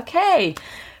go, okay.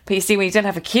 But you see, when you don't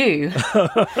have a queue,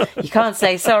 you can't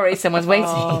say sorry, someone's waiting.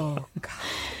 Oh, God.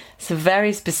 It's a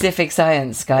very specific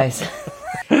science, guys.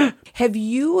 Have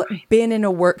you been in a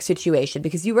work situation,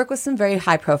 because you work with some very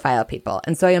high profile people,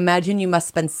 and so I imagine you must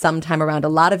spend some time around a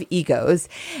lot of egos,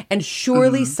 and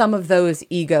surely some of those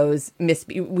egos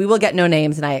we will get no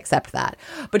names, and I accept that,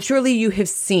 but surely you have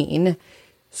seen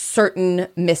certain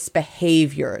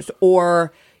misbehaviors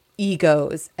or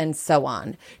egos and so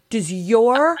on. Does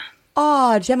your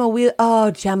Gemma,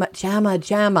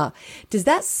 does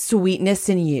that sweetness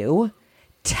in you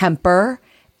temper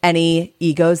any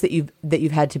egos that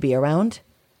you've had to be around?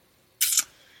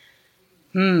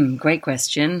 Great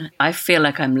question. I feel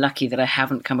like I'm lucky that I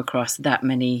haven't come across that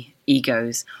many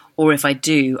egos, or if I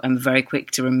do, I'm very quick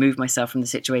to remove myself from the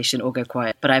situation or go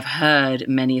quiet. But I've heard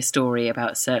many a story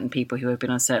about certain people who have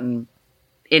been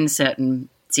in certain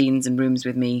scenes and rooms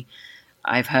with me.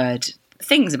 I've heard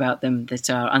things about them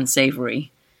that are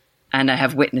unsavory, and I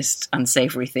have witnessed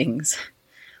unsavory things.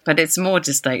 But it's more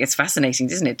just like, it's fascinating,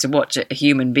 isn't it, to watch a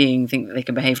human being think that they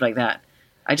can behave like that.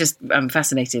 I'm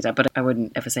fascinated, but I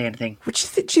wouldn't ever say anything. Do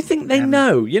you think they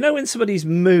know? You know, when somebody's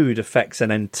mood affects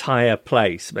an entire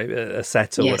place, maybe a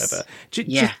set or whatever. Do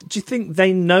you think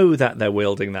they know that they're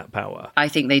wielding that power? I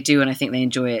think they do, and I think they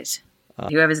enjoy it.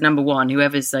 Whoever's number one,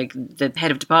 whoever's like the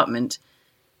head of department,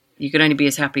 you can only be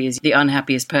as happy as the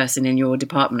unhappiest person in your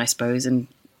department, I suppose, and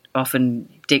often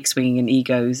dick swinging and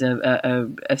egos are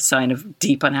a sign of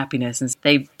deep unhappiness, and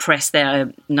they press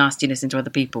their nastiness into other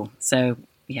people. So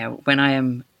yeah, when I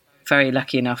am very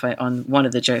lucky enough. On one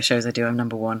of the shows I do, I'm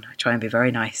number one. I try and be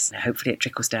very nice. Hopefully it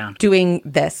trickles down. Doing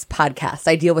this podcast,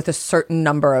 I deal with a certain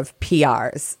number of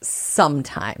PRs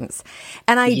sometimes.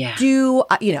 And I do,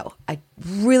 I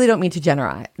really don't mean to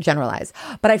generalize,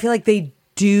 but I feel like they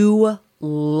do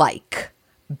like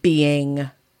being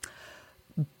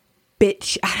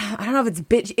bitch. I don't know if it's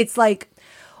bitch. It's like,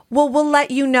 well, we'll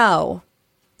let you know.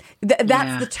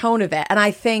 That's the tone of it. And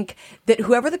I think that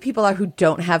whoever the people are who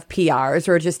don't have PRs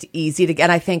or are just easy to get,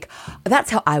 and I think that's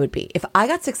how I would be. If I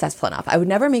got successful enough, I would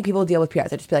never make people deal with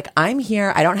PRs. I'd just be like, I'm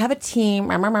here. I don't have a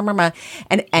team.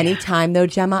 And anytime though,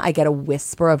 Gemma, I get a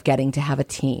whisper of getting to have a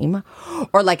team,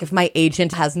 or like if my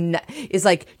agent is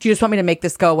like, do you just want me to make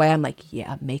this go away? I'm like,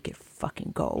 yeah, make it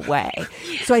fucking go away.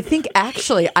 So I think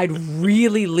actually I'd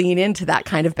really lean into that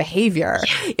kind of behavior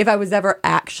if I was ever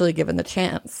actually given the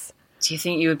chance. Do you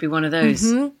think you would be one of those?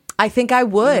 Mm-hmm. I think I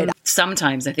would.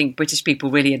 Sometimes I think British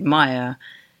people really admire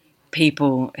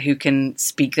people who can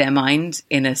speak their mind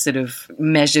in a sort of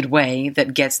measured way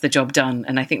that gets the job done.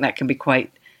 And I think that can be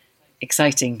quite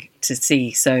exciting to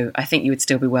see. So I think you would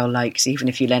still be well liked, even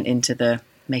if you lent into the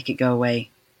make it go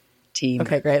away team.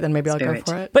 Okay, great. Then maybe spirit. I'll go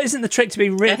for it. But isn't the trick to be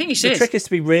I think you should. The trick is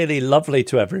to be really lovely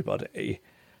to everybody,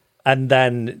 and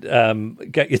then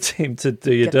get your team to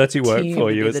do your dirty work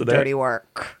for you, isn't it? Dirty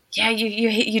work. Yeah,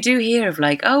 you do hear of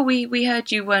like, oh, we heard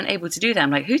you weren't able to do that.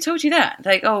 I'm like, who told you that?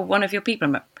 Like, oh, one of your people.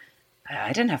 I'm like,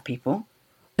 I didn't have people.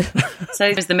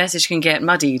 So the message can get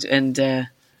muddied, and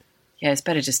it's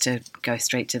better just to go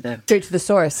straight to the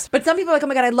source. But some people are like, oh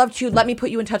my God, I loved you. Let me put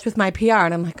you in touch with my PR.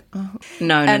 And I'm like, oh.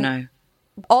 No.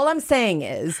 All I'm saying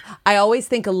is I always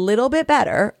think a little bit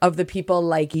better of the people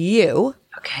like you.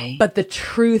 Okay. But the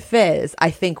truth is,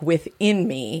 I think within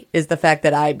me is the fact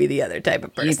that I'd be the other type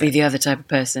of person. You'd be the other type of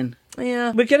person.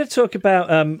 Yeah. We're going to talk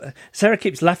about... Sarah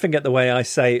keeps laughing at the way I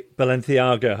say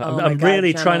Balenciaga. I'm God,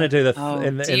 really Gemma. trying to do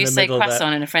the... Do you say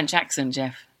croissant in a French accent,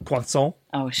 Jeff? Croissant.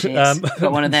 Oh, shit.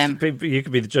 Got one of them. You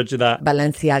could be the judge of that.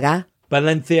 Balenciaga.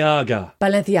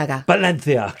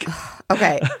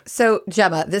 Okay, so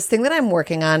Gemma, this thing that I'm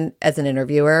working on as an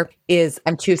interviewer is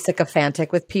I'm too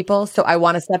sycophantic with people. So I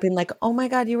want to step in like, oh my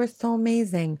God, you were so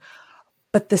amazing.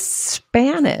 But the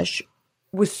Spanish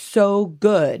was so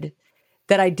good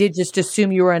that I did just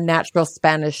assume you were a natural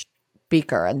Spanish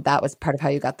speaker. And that was part of how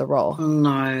you got the role.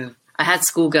 No, I had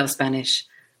schoolgirl Spanish.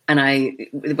 And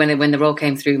when the role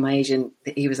came through, my agent,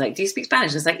 he was like, do you speak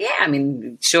Spanish? I was like, yeah, I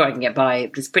mean, sure, I can get by.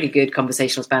 It's pretty good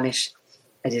conversational Spanish.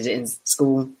 I did it in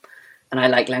school. And I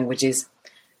like languages.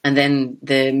 And then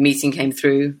the meeting came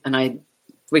through and I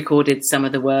recorded some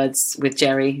of the words with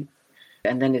Jerry.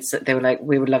 And then they were like,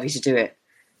 we would love you to do it.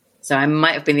 So I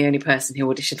might have been the only person who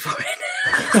auditioned for it.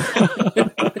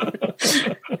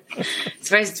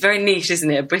 It's very niche, isn't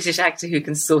it? A British actor who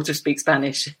can sort of speak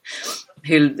Spanish,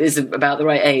 who is about the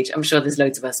right age. I'm sure there's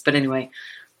loads of us. But anyway,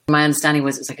 my understanding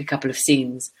was it was like a couple of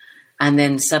scenes. And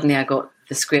then suddenly I got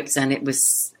the scripts and it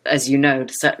was, as you know,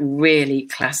 really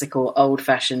classical,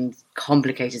 old-fashioned,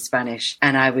 complicated Spanish.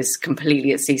 And I was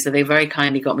completely at sea. So they very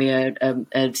kindly got me a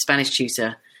Spanish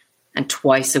tutor. And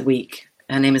twice a week,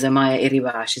 her name is Amaya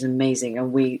Iribar. She's amazing.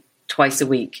 And twice a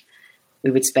week, we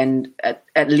would spend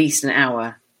at least an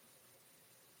hour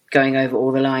going over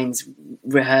all the lines,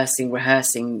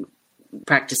 rehearsing,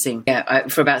 practicing. Yeah,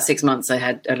 for about 6 months, I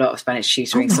had a lot of Spanish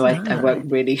tutoring. So I worked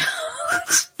really hard.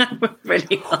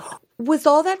 Was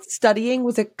all that studying,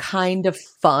 was it kind of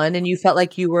fun and you felt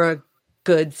like you were a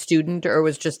good student, or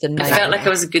was just a nightmare? I felt like I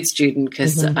was a good student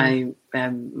because my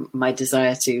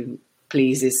desire to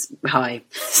please is high.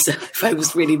 So if I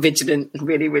was really vigilant,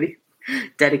 really, really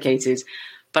dedicated.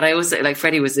 But I also, like,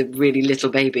 Freddie was a really little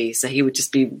baby, so he would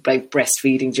just be like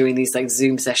breastfeeding during these like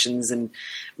Zoom sessions and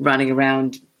running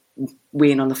around,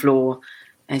 weeing on the floor.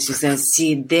 And she says,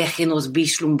 "Sí, déjenos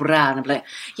vislumbrar." And I'm like,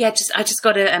 "Yeah, I just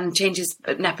got to change his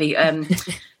nappy."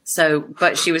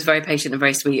 But she was very patient and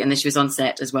very sweet. And then she was on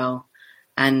set as well.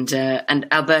 And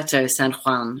Alberto San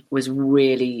Juan was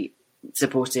really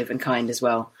supportive and kind as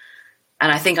well.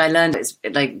 And I think I learned it's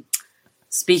like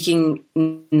speaking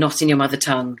not in your mother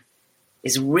tongue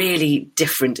is really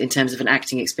different in terms of an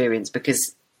acting experience,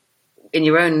 because in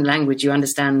your own language you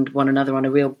understand one another on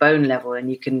a real bone level, and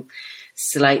you can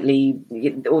slightly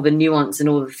all the nuance and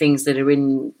all the things that are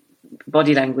in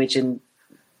body language and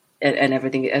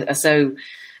everything are so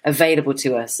available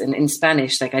to us. And in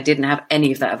Spanish, like, I didn't have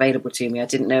any of that available to me. I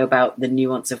didn't know about the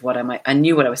nuance of I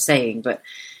knew what I was saying, but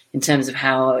in terms of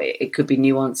how it could be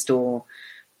nuanced, or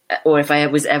if I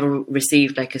was ever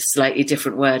received like a slightly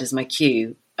different word as my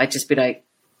cue, I'd just be like,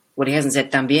 well, he hasn't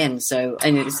said también. So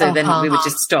then we would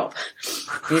just stop.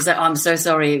 He's like, oh, I'm so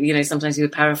sorry. You know, sometimes he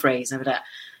would paraphrase. And I'd be like,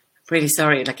 really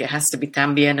sorry, like it has to be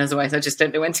también, otherwise I just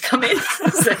don't know when to come in.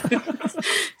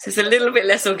 So it's a little bit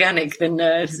less organic than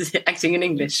acting in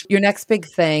English. Your next big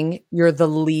thing, you're the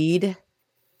lead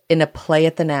in a play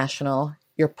at the National.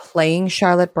 You're playing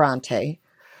Charlotte Bronte.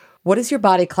 What is your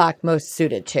body clock most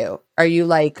suited to? Are you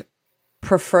like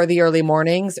prefer the early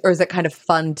mornings, or is it kind of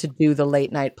fun to do the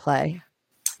late night play?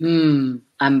 I'm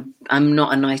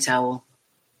not a night owl.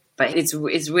 But it's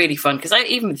really fun because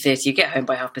even with theatre, you get home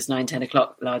by 9:30, 10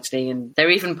 o'clock largely. And they're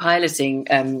even piloting,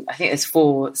 I think there's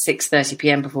 4 6:30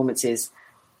 p.m. performances.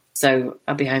 So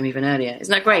I'll be home even earlier.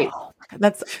 Isn't that great? Oh,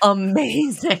 that's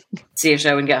amazing. See a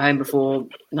show and get home before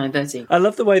 9:30. I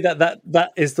love the way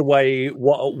that is the way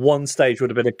what at one stage would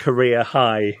have been a career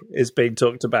high is being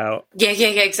talked about. Yeah,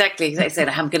 exactly.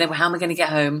 How am I going to get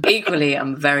home? Equally,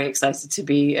 I'm very excited to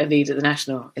be a lead at the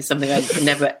National. It's something I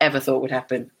never ever thought would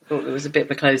happen. I thought it was a bit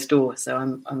of a closed door, so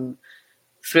I'm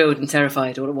thrilled and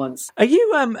terrified all at once. Are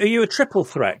you a triple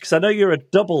threat? Because I know you're a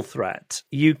double threat.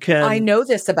 You can. I know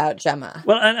this about Gemma.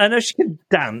 Well, I know she can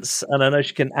dance and I know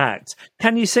she can act.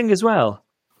 Can you sing as well?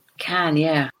 Can,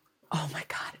 yeah. Oh my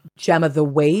God. Gemma, the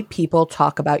way people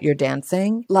talk about your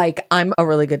dancing, like I'm a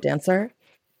really good dancer.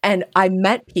 And I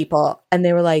met people and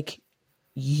they were like,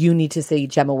 you need to see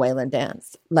Gemma Whelan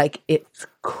dance. Like, it's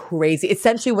crazy.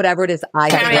 Essentially, whatever it is I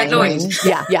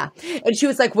have. Yeah. And she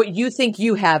was like, what you think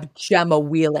you have, Gemma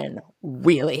Whelan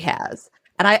really has.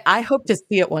 And I hope to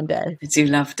see it one day. I do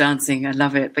love dancing. I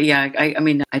love it. But yeah, I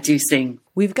mean, I do sing.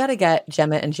 We've got to get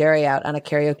Gemma and Jerry out on a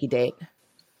karaoke date.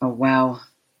 Oh, wow.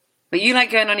 But you like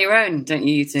going on your own, don't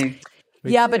you two?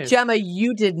 Yeah, but Gemma,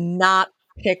 you did not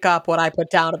pick up what I put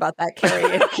down about that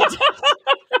karaoke.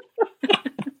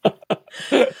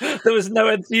 There was no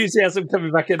enthusiasm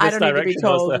coming back in this direction.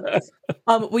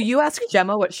 Will you ask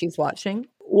Gemma what she's watching?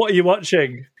 What are you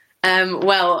watching?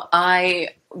 Well,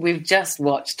 we've just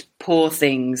watched Poor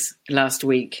Things last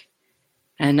week,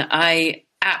 and I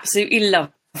absolutely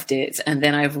loved it. And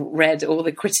then I've read all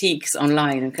the critiques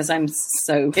online, and because I'm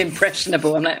so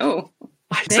impressionable, I'm like, oh,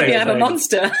 maybe I'm a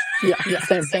monster. Yeah,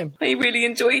 same. I really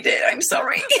enjoyed it. I'm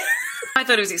sorry. I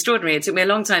thought it was extraordinary. It took me a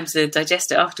long time to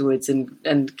digest it afterwards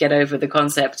and get over the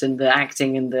concept and the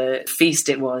acting and the feast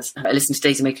it was. I listened to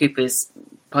Daisy May Cooper's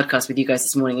podcast with you guys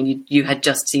this morning, and you had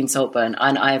just seen Saltburn,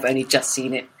 and I have only just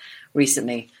seen it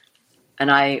recently. And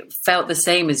I felt the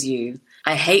same as you.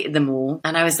 I hated them all,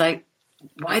 and I was like,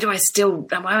 why am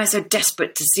I so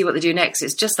desperate to see what they do next?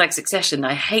 It's just like Succession.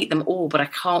 I hate them all, but I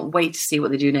can't wait to see what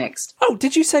they do next. Oh,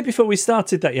 did you say before we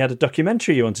started that you had a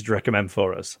documentary you wanted to recommend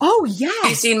for us? Oh, yeah.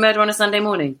 Have you seen Murder on a Sunday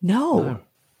Morning? No.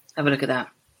 Have a look at that.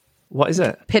 What is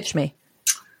it? Pitch me.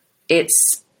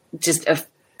 It's just a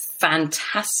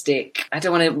fantastic, I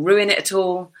don't want to ruin it at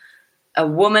all. A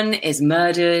woman is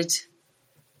murdered.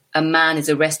 A man is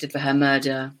arrested for her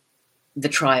murder. The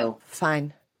trial.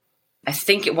 Fine. I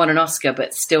think it won an Oscar,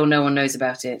 but still no one knows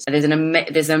about it. And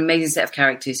there's an amazing set of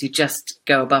characters who just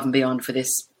go above and beyond for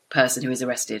this person who is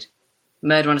arrested.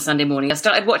 Murder on a Sunday Morning. I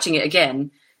started watching it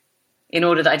again in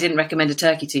order that I didn't recommend a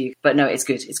turkey to you. But no, it's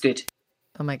good. It's good.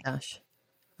 Oh my gosh.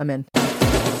 I'm in.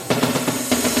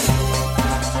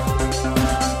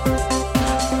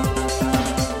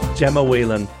 Gemma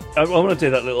Whelan. I want to do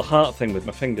that little heart thing with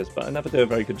my fingers, but I never do a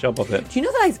very good job of it. Do you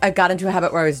know that I got into a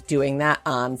habit where I was doing that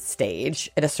on stage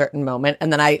at a certain moment,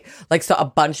 and then I saw a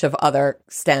bunch of other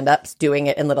stand-ups doing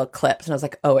it in little clips, and I was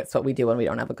like, oh, it's what we do when we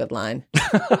don't have a good line.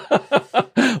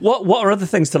 What are other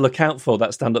things to look out for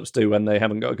that stand-ups do when they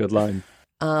haven't got a good line?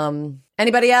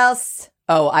 Anybody else?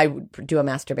 Oh, I would do a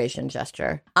masturbation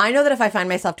gesture. I know that if I find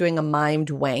myself doing a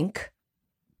mimed wank,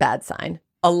 bad sign.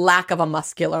 A lack of a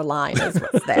muscular line is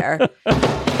what's there.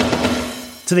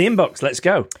 To the inbox, let's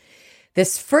go.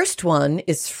 This first one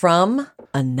is from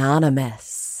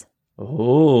Anonymous.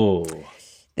 Oh.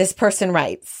 This person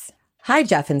writes, hi,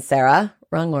 Jeff and Sarah.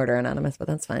 Wrong order, Anonymous, but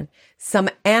that's fine. Some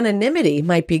anonymity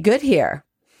might be good here.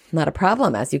 Not a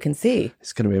problem, as you can see.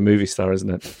 It's going to be a movie star, isn't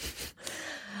it?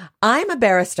 I'm a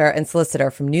barrister and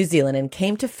solicitor from New Zealand and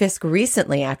came to Fisk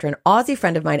recently after an Aussie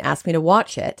friend of mine asked me to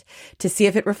watch it to see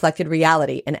if it reflected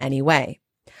reality in any way.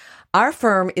 Our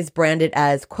firm is branded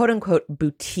as quote-unquote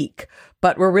boutique,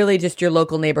 but we're really just your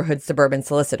local neighborhood suburban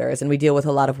solicitors, and we deal with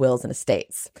a lot of wills and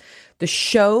estates. The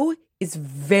show is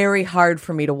very hard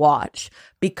for me to watch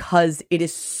because it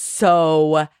is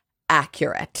so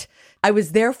accurate. I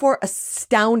was therefore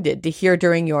astounded to hear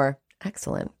during your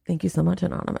excellent, thank you so much,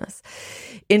 Anonymous,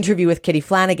 interview with Kitty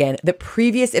Flanagan that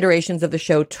previous iterations of the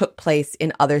show took place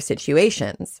in other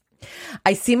situations.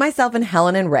 I see myself in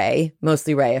Helen and Ray,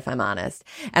 mostly Ray if I'm honest,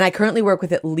 and I currently work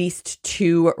with at least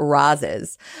 2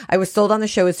 Rozes. I was sold on the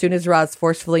show as soon as Roz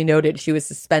forcefully noted she was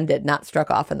suspended, not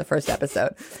struck off in the first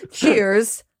episode.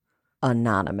 Cheers,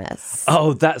 Anonymous.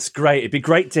 Oh, that's great. It'd be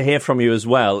great to hear from you as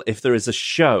well if there is a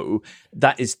show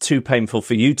that is too painful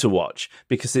for you to watch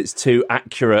because it's too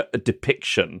accurate a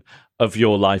depiction of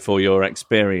your life or your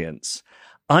experience.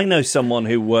 I know someone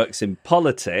who works in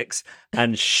politics,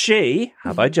 and she,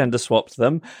 have I gender swapped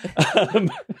them?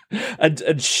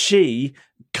 And she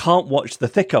can't watch the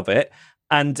thick of it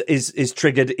and is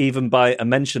triggered even by a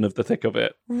mention of the thick of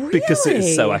it because it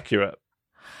is so accurate.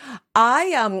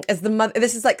 I, as the mother,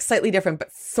 this is like slightly different,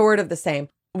 but sort of the same.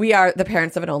 We are the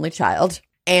parents of an only child.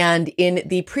 And in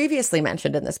the previously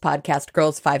mentioned in this podcast,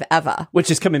 Girls 5 Eva.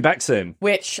 Which is coming back soon.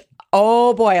 Which,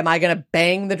 oh boy, am I going to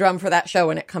bang the drum for that show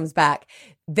when it comes back.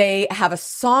 They have a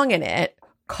song in it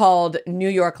called New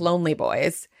York Lonely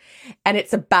Boys. And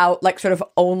it's about like sort of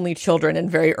only children in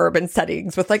very urban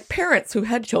settings with like parents who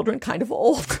had children kind of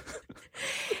old.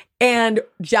 And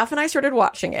Jeff and I started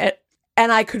watching it. And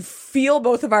I could feel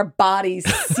both of our bodies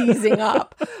seizing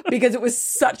up because it was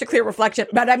such a clear reflection.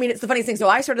 But I mean, it's the funniest thing. So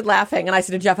I started laughing and I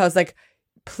said to Jeff, I was like,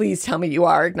 please tell me you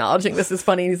are acknowledging this is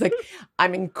funny. And he's like,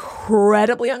 I'm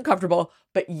incredibly uncomfortable,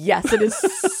 but yes, it is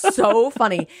so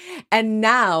funny. And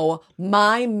now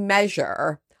my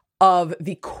measure of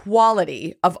the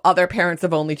quality of other parents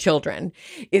of only children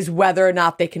is whether or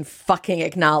not they can fucking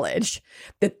acknowledge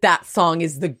that that song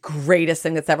is the greatest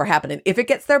thing that's ever happened. And if it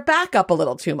gets their back up a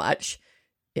little too much,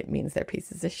 it means they're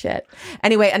pieces of shit.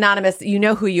 Anyway, Anonymous, you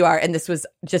know who you are. And this was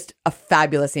just a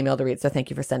fabulous email to read. So thank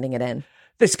you for sending it in.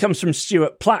 This comes from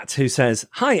Stuart Platt, who says,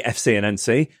 Hi, FC and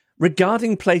NC.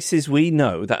 Regarding places we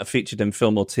know that are featured in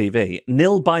film or TV,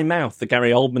 Nil by Mouth, the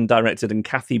Gary Oldman directed and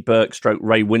Kathy Burke /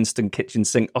 Ray Winston kitchen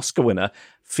sink Oscar winner,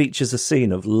 features a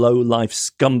scene of low-life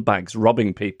scumbags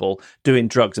robbing people, doing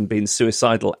drugs and being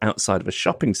suicidal outside of a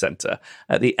shopping centre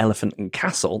at the Elephant and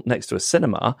Castle next to a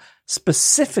cinema,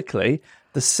 specifically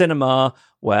the cinema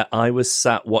where I was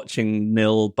sat watching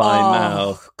Nil by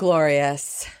Mouth.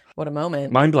 Glorious. What a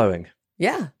moment. Mind-blowing.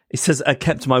 Yeah. He says, I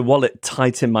kept my wallet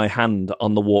tight in my hand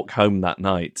on the walk home that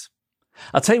night.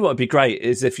 I'll tell you what would be great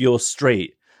is if your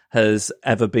street has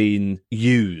ever been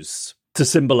used to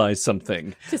symbolise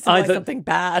something. To symbolise something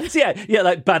bad. Yeah,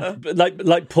 like bad,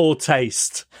 like poor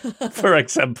taste, for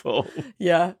example.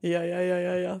 Yeah.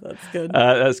 That's good.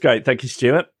 That's great. Thank you,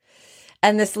 Stuart.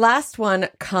 And this last one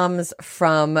comes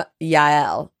from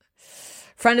Yael.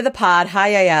 Friend of the pod,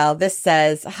 hi Yael. This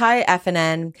says, hi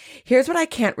FNN. Here's what I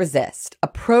can't resist. A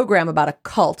program about a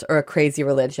cult or a crazy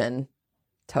religion.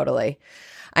 Totally.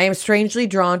 I am strangely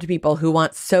drawn to people who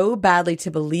want so badly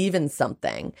to believe in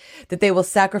something that they will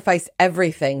sacrifice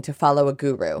everything to follow a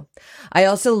guru. I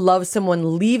also love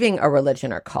someone leaving a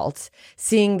religion or cult,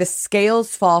 seeing the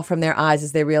scales fall from their eyes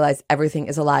as they realize everything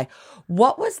is a lie.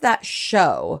 What was that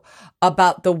show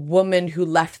about the woman who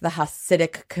left the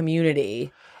Hasidic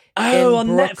community? Oh, on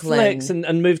Brooklyn. Netflix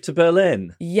and moved to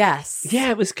Berlin. Yes.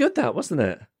 Yeah, it was good, that, wasn't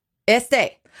it? Este.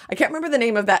 I can't remember the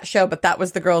name of that show, but that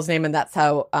was the girl's name, and that's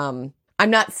how... I'm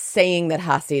not saying that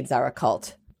Hasids are a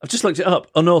cult. I've just looked it up.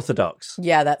 Unorthodox.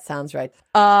 Yeah, that sounds right.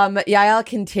 Yael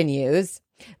continues.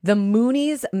 The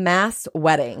Moonies mass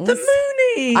weddings. The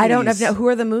Moonies! I don't know. Who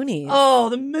are the Moonies? Oh,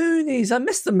 the Moonies. I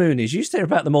miss the Moonies. You used to hear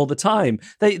about them all the time.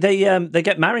 They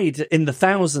get married in the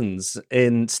thousands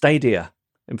in stadia.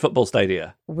 In football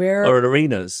stadia. Where? Or at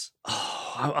arenas.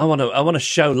 Oh, I want to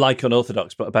show like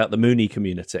Unorthodox, but about the Mooney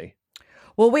community.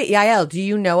 Well, wait, Yael, do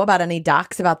you know about any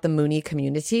docs about the Mooney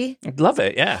community? I'd love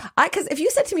it, yeah. Because if you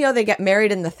said to me, oh, they get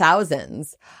married in the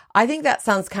thousands, I think that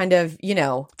sounds kind of,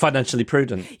 financially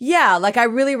prudent. Yeah, like I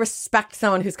really respect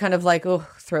someone who's kind of like,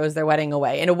 throws their wedding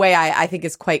away. In a way, I think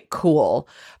is quite cool.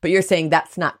 But you're saying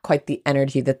that's not quite the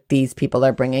energy that these people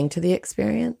are bringing to the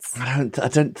experience? I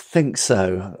don't think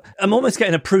so. I'm almost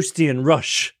getting a Proustian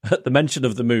rush at the mention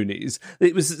of the Moonies.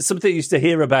 It was something I used to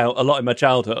hear about a lot in my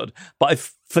childhood, but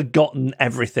I've forgotten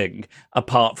everything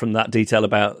apart from that detail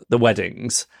about the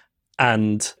weddings,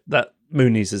 and that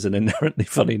Moonies is an inherently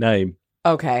funny name.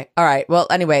 Okay. All right. Well,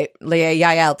 anyway,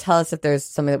 Yael, tell us if there's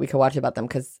something that we could watch about them,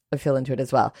 because I feel into it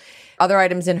as well. Other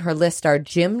items in her list are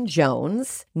Jim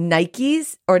Jones,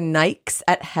 Nikes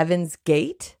at Heaven's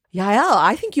Gate. Yael,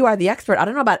 I think you are the expert. I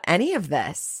don't know about any of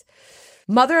this.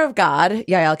 Mother of God,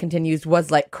 Yael continues,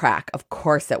 was like crack. Of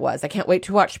course it was. I can't wait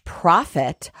to watch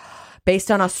Prophet,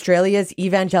 based on Australia's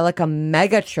Evangelica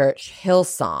megachurch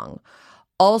Hillsong.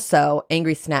 Also,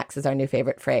 angry snacks is our new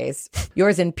favorite phrase.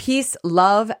 Yours in peace,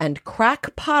 love, and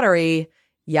crack pottery,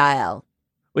 Yael.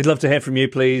 We'd love to hear from you,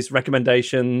 please.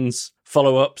 Recommendations,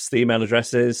 follow-ups, the email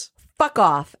addresses. Fuck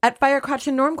off at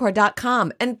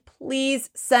firecrotchandnormcore.com. And please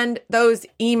send those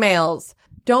emails.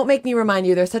 Don't make me remind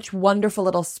you, they're such wonderful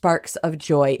little sparks of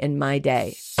joy in my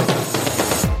day.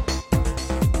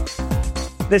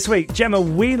 This week, Gemma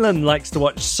Whelan likes to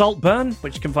watch Saltburn,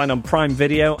 which you can find on Prime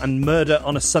Video, and Murder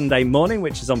on a Sunday Morning,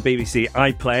 which is on BBC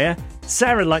iPlayer.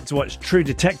 Sarah liked to watch True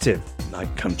Detective,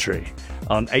 Night Country,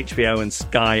 on HBO and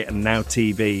Sky and Now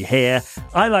TV here.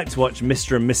 I like to watch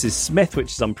Mr. and Mrs. Smith,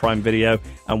 which is on Prime Video,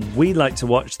 and we like to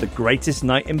watch The Greatest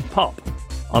Night in Pop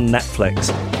on Netflix.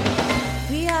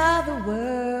 We are the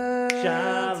world.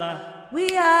 Shala.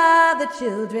 We are the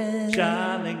children.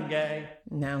 Charlingay.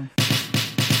 No.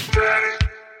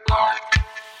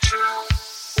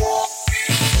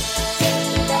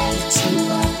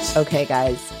 Okay,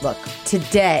 guys, look.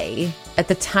 Today, at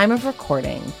the time of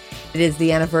recording, it is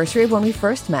the anniversary of when we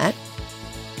first met.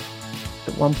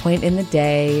 At one point in the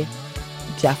day,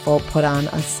 Jeff will put on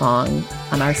a song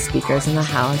on our speakers in the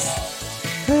house.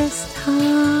 First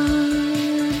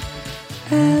time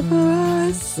ever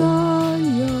I saw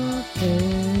your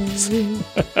face.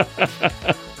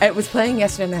 It was playing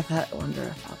yesterday, and I thought, I wonder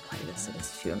if I'll play this at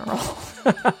his funeral.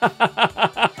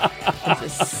 I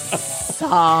just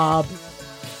sob.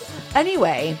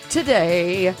 Anyway,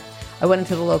 today I went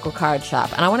into the local card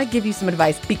shop, and I want to give you some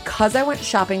advice because I went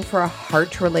shopping for a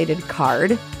heart-related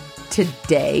card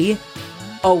today,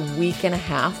 a week and a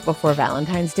half before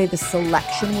Valentine's Day. The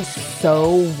selection was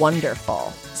so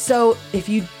wonderful. So if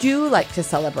you do like to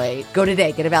celebrate, go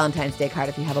today, get a Valentine's Day card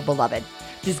if you have a beloved.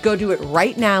 Just go do it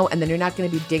right now, and then you're not going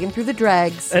to be digging through the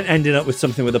dregs. And ending up with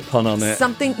something with a pun on it.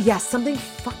 Something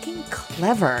fucking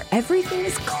clever. Everything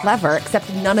is clever,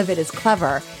 except none of it is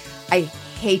clever. I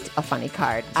hate a funny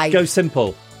card. Go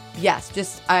simple. Yes,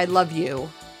 just I love you.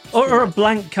 Or a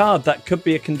blank card. That could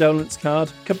be a condolence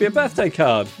card. Could be a birthday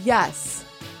card. Yes.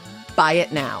 Buy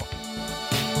it now.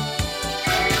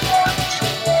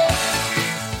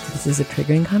 This is a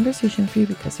triggering conversation for you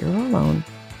because you're alone.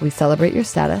 We celebrate your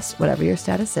status, whatever your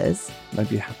status is.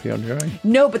 Maybe happy on your own.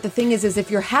 No, but the thing is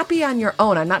if you're happy on your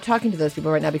own, I'm not talking to those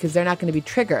people right now because they're not going to be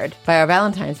triggered by our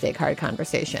Valentine's Day card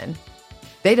conversation.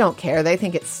 They don't care. They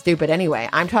think it's stupid anyway.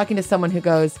 I'm talking to someone who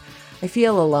goes, I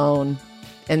feel alone,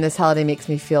 and this holiday makes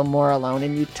me feel more alone.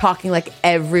 And you talking like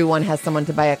everyone has someone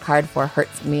to buy a card for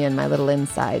hurts me and my little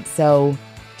inside. So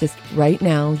just right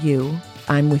now,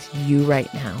 I'm with you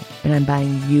right now, and I'm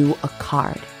buying you a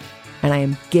card. And I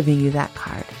am giving you that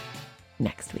card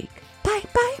next week.